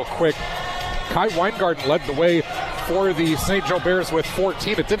here real quick. Kai Weingarten led the way for the St. Joe Bears with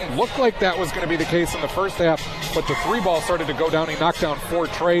 14. It didn't look like that was going to be the case in the first half, but the three ball started to go down. He knocked down 4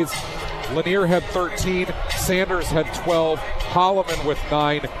 trays. Lanier had 13. Sanders had 12. Holloman with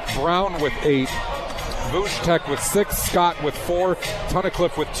 9. Brown with 8. Vushtek with 6. Scott with 4.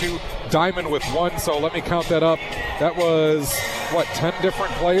 Tunnicliffe with 2. Diamond with 1. So let me count that up. That was, 10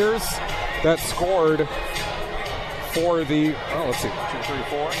 different players that scored for the, let's see, 1, 2, 3,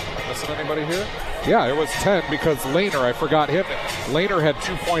 4. Am I missing anybody here? Yeah, it was 10 because Lehner, I forgot him. Lehner had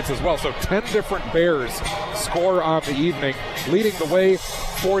 2 points as well. So 10 different Bears score on the evening. Leading the way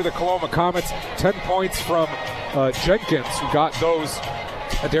for the Coloma Comets, 10 points from Jenkins, who got those,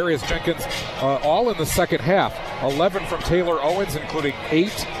 Darius Jenkins, all in the second half. 11 from Taylor Owens, including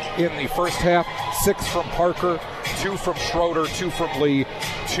 8 in the first half. 6 from Parker, 2 from Schroeder, 2 from Lee,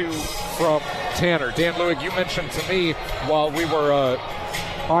 2 from Tanner. Dan Lewig, you mentioned to me while we were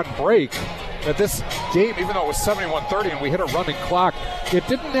on break that this game, even though it was 71-30 and we hit a running clock, it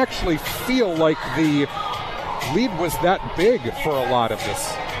didn't actually feel like the lead was that big for a lot of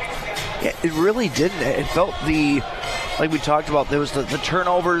this. Yeah, it really didn't. It felt like we talked about, there was the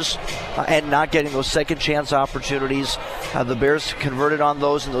turnovers and not getting those second chance opportunities. The Bears converted on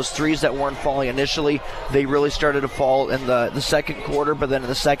those, and those threes that weren't falling initially, they really started to fall in the second quarter, but then in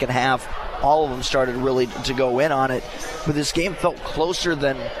the second half, all of them started really to go in on it. But this game felt closer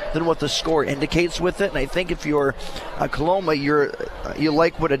than what the score indicates with it. And I think if you're Coloma, you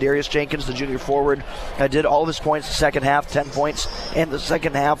like what Darius Jenkins, the junior forward, did. All of his points the second half, 10 points in the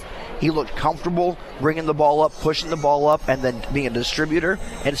second half. He looked comfortable bringing the ball up, pushing the ball up, and then being a distributor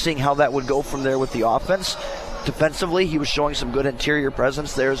and seeing how that would go from there with the offense. Defensively, he was showing some good interior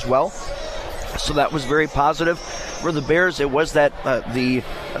presence there as well. So that was very positive. For the Bears, it was that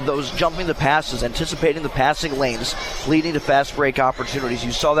those jumping the passes, anticipating the passing lanes, leading to fast break opportunities.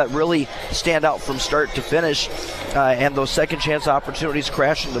 You saw that really stand out from start to finish, and those second chance opportunities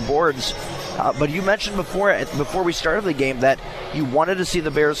crashing the boards. But you mentioned before we started the game that you wanted to see the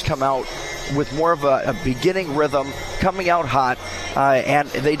Bears come out with more of a beginning rhythm, coming out hot, and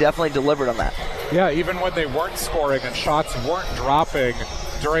they definitely delivered on that. Yeah, even when they weren't scoring and shots weren't dropping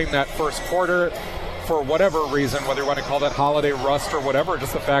during that first quarter, for whatever reason, whether you want to call that holiday rust or whatever,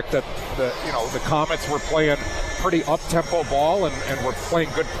 just the fact that the Comets were playing pretty up-tempo ball and were playing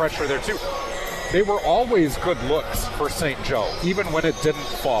good pressure there too. They were always good looks for St. Joe, even when it didn't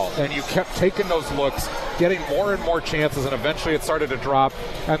fall. And you kept taking those looks, getting more and more chances, and eventually it started to drop,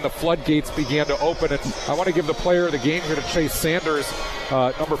 and the floodgates began to open. And I want to give the player of the game here to Chase Sanders,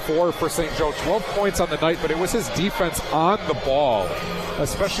 number 4 for St. Joe. 12 points on the night, but it was his defense on the ball,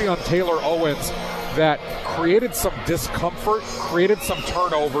 especially on Taylor Owens, that created some discomfort, created some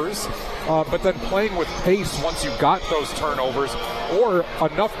turnovers, but then playing with pace once you got those turnovers, or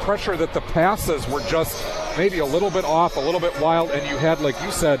enough pressure that the passes were just maybe a little bit off, a little bit wild, and you had, like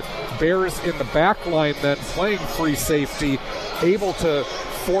you said, Bears in the back line then playing free safety, able to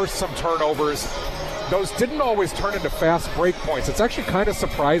force some turnovers. Those didn't always turn into fast break points. It's actually kind of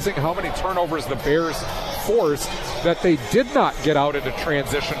surprising how many turnovers the Bears forced that they did not get out into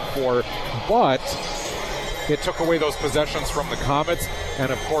transition for, but it took away those possessions from the Comets, and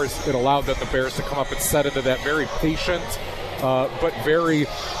of course it allowed the Bears to come up and set into that very patient but very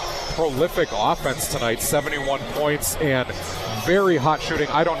prolific offense tonight. 71 points and very hot shooting.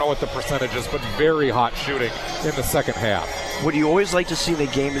 I don't know what the percentage is, but very hot shooting in the second half. What you always like to see in the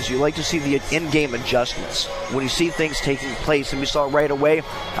game is you like to see the in-game adjustments. When you see things taking place, and we saw right away,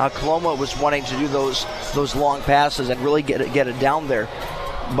 Coloma was wanting to do those long passes and really get it down there.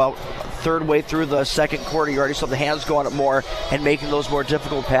 About third way through the second quarter, you already saw the hands go on it more and making those more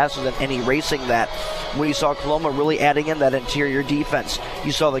difficult passes and erasing that. When you saw Coloma really adding in that interior defense,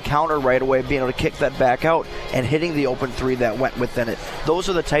 you saw the counter right away, being able to kick that back out and hitting the open three that went within it. Those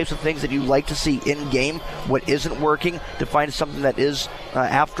are the types of things that you like to see in game, what isn't working, to find something that is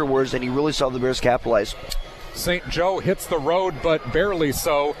afterwards, and you really saw the Bears capitalize. St. Joe hits the road, but barely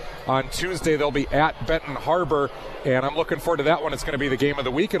so. On Tuesday, they'll be at Benton Harbor, and I'm looking forward to that one. It's going to be the game of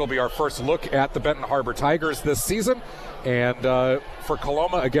the week. It'll be our first look at the Benton Harbor Tigers this season. And for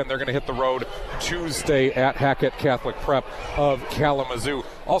Coloma, again, they're going to hit the road Tuesday at Hackett Catholic Prep of Kalamazoo.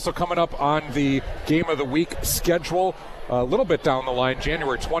 Also coming up on the game of the week schedule, a little bit down the line,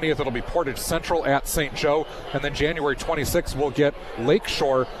 January 20th, it'll be Portage Central at St. Joe, and then January 26th, we'll get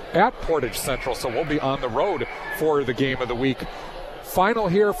Lakeshore at Portage Central, so we'll be on the road for the game of the week. Final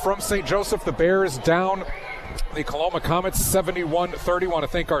here from St. Joseph, the Bears down the Coloma Comets 71-30. Want to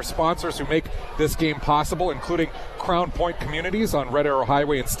thank our sponsors who make this game possible, including Crown Point Communities on Red Arrow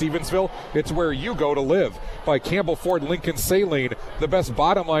Highway in Stevensville. It's where you go to live. By Campbell Ford Lincoln Saline, the best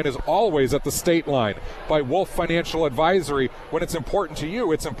bottom line is always at the state line. By Wolf Financial Advisory, when it's important to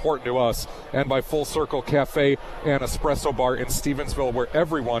you, it's important to us. And by Full Circle Cafe and Espresso Bar in Stevensville, where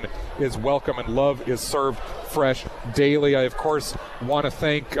everyone is welcome and love is served fresh daily. I, of course, want to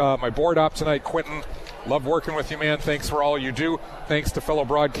thank my board op tonight, Quentin. Love working with you, man. Thanks for all you do. Thanks to fellow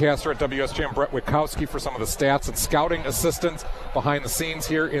broadcaster at WSJM, Brett Witkowski, for some of the stats and scouting assistance behind the scenes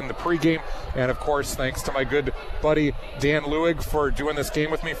here in the pregame. And, of course, thanks to my good buddy Dan Lewig for doing this game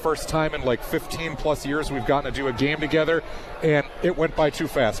with me. First time in like 15-plus years we've gotten to do a game together. And it went by too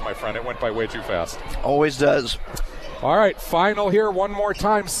fast, my friend. It went by way too fast. Always does. All right, final here one more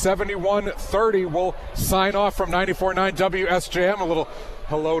time, 71-30. We'll sign off from 94.9 WSJM. A little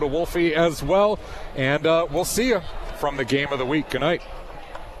hello to Wolfie as well. And we'll see you from the game of the week. Good night.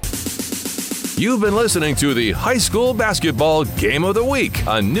 You've been listening to the High School Basketball Game of the Week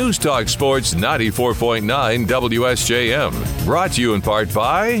on News Talk Sports 94.9 WSJM. Brought to you in part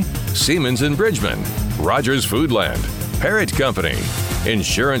by Siemens and Bridgman, Rogers Foodland, Parrott Company,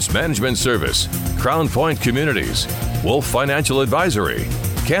 Insurance Management Service, Crown Point Communities, Wolf Financial Advisory,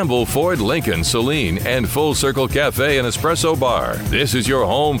 Campbell Ford Lincoln Saline, and Full Circle Cafe and Espresso Bar. This is your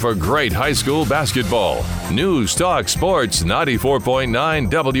home for great high school basketball. News Talk Sports 94.9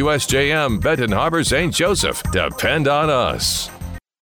 WSJM, Benton Harbor, St. Joseph. Depend on us.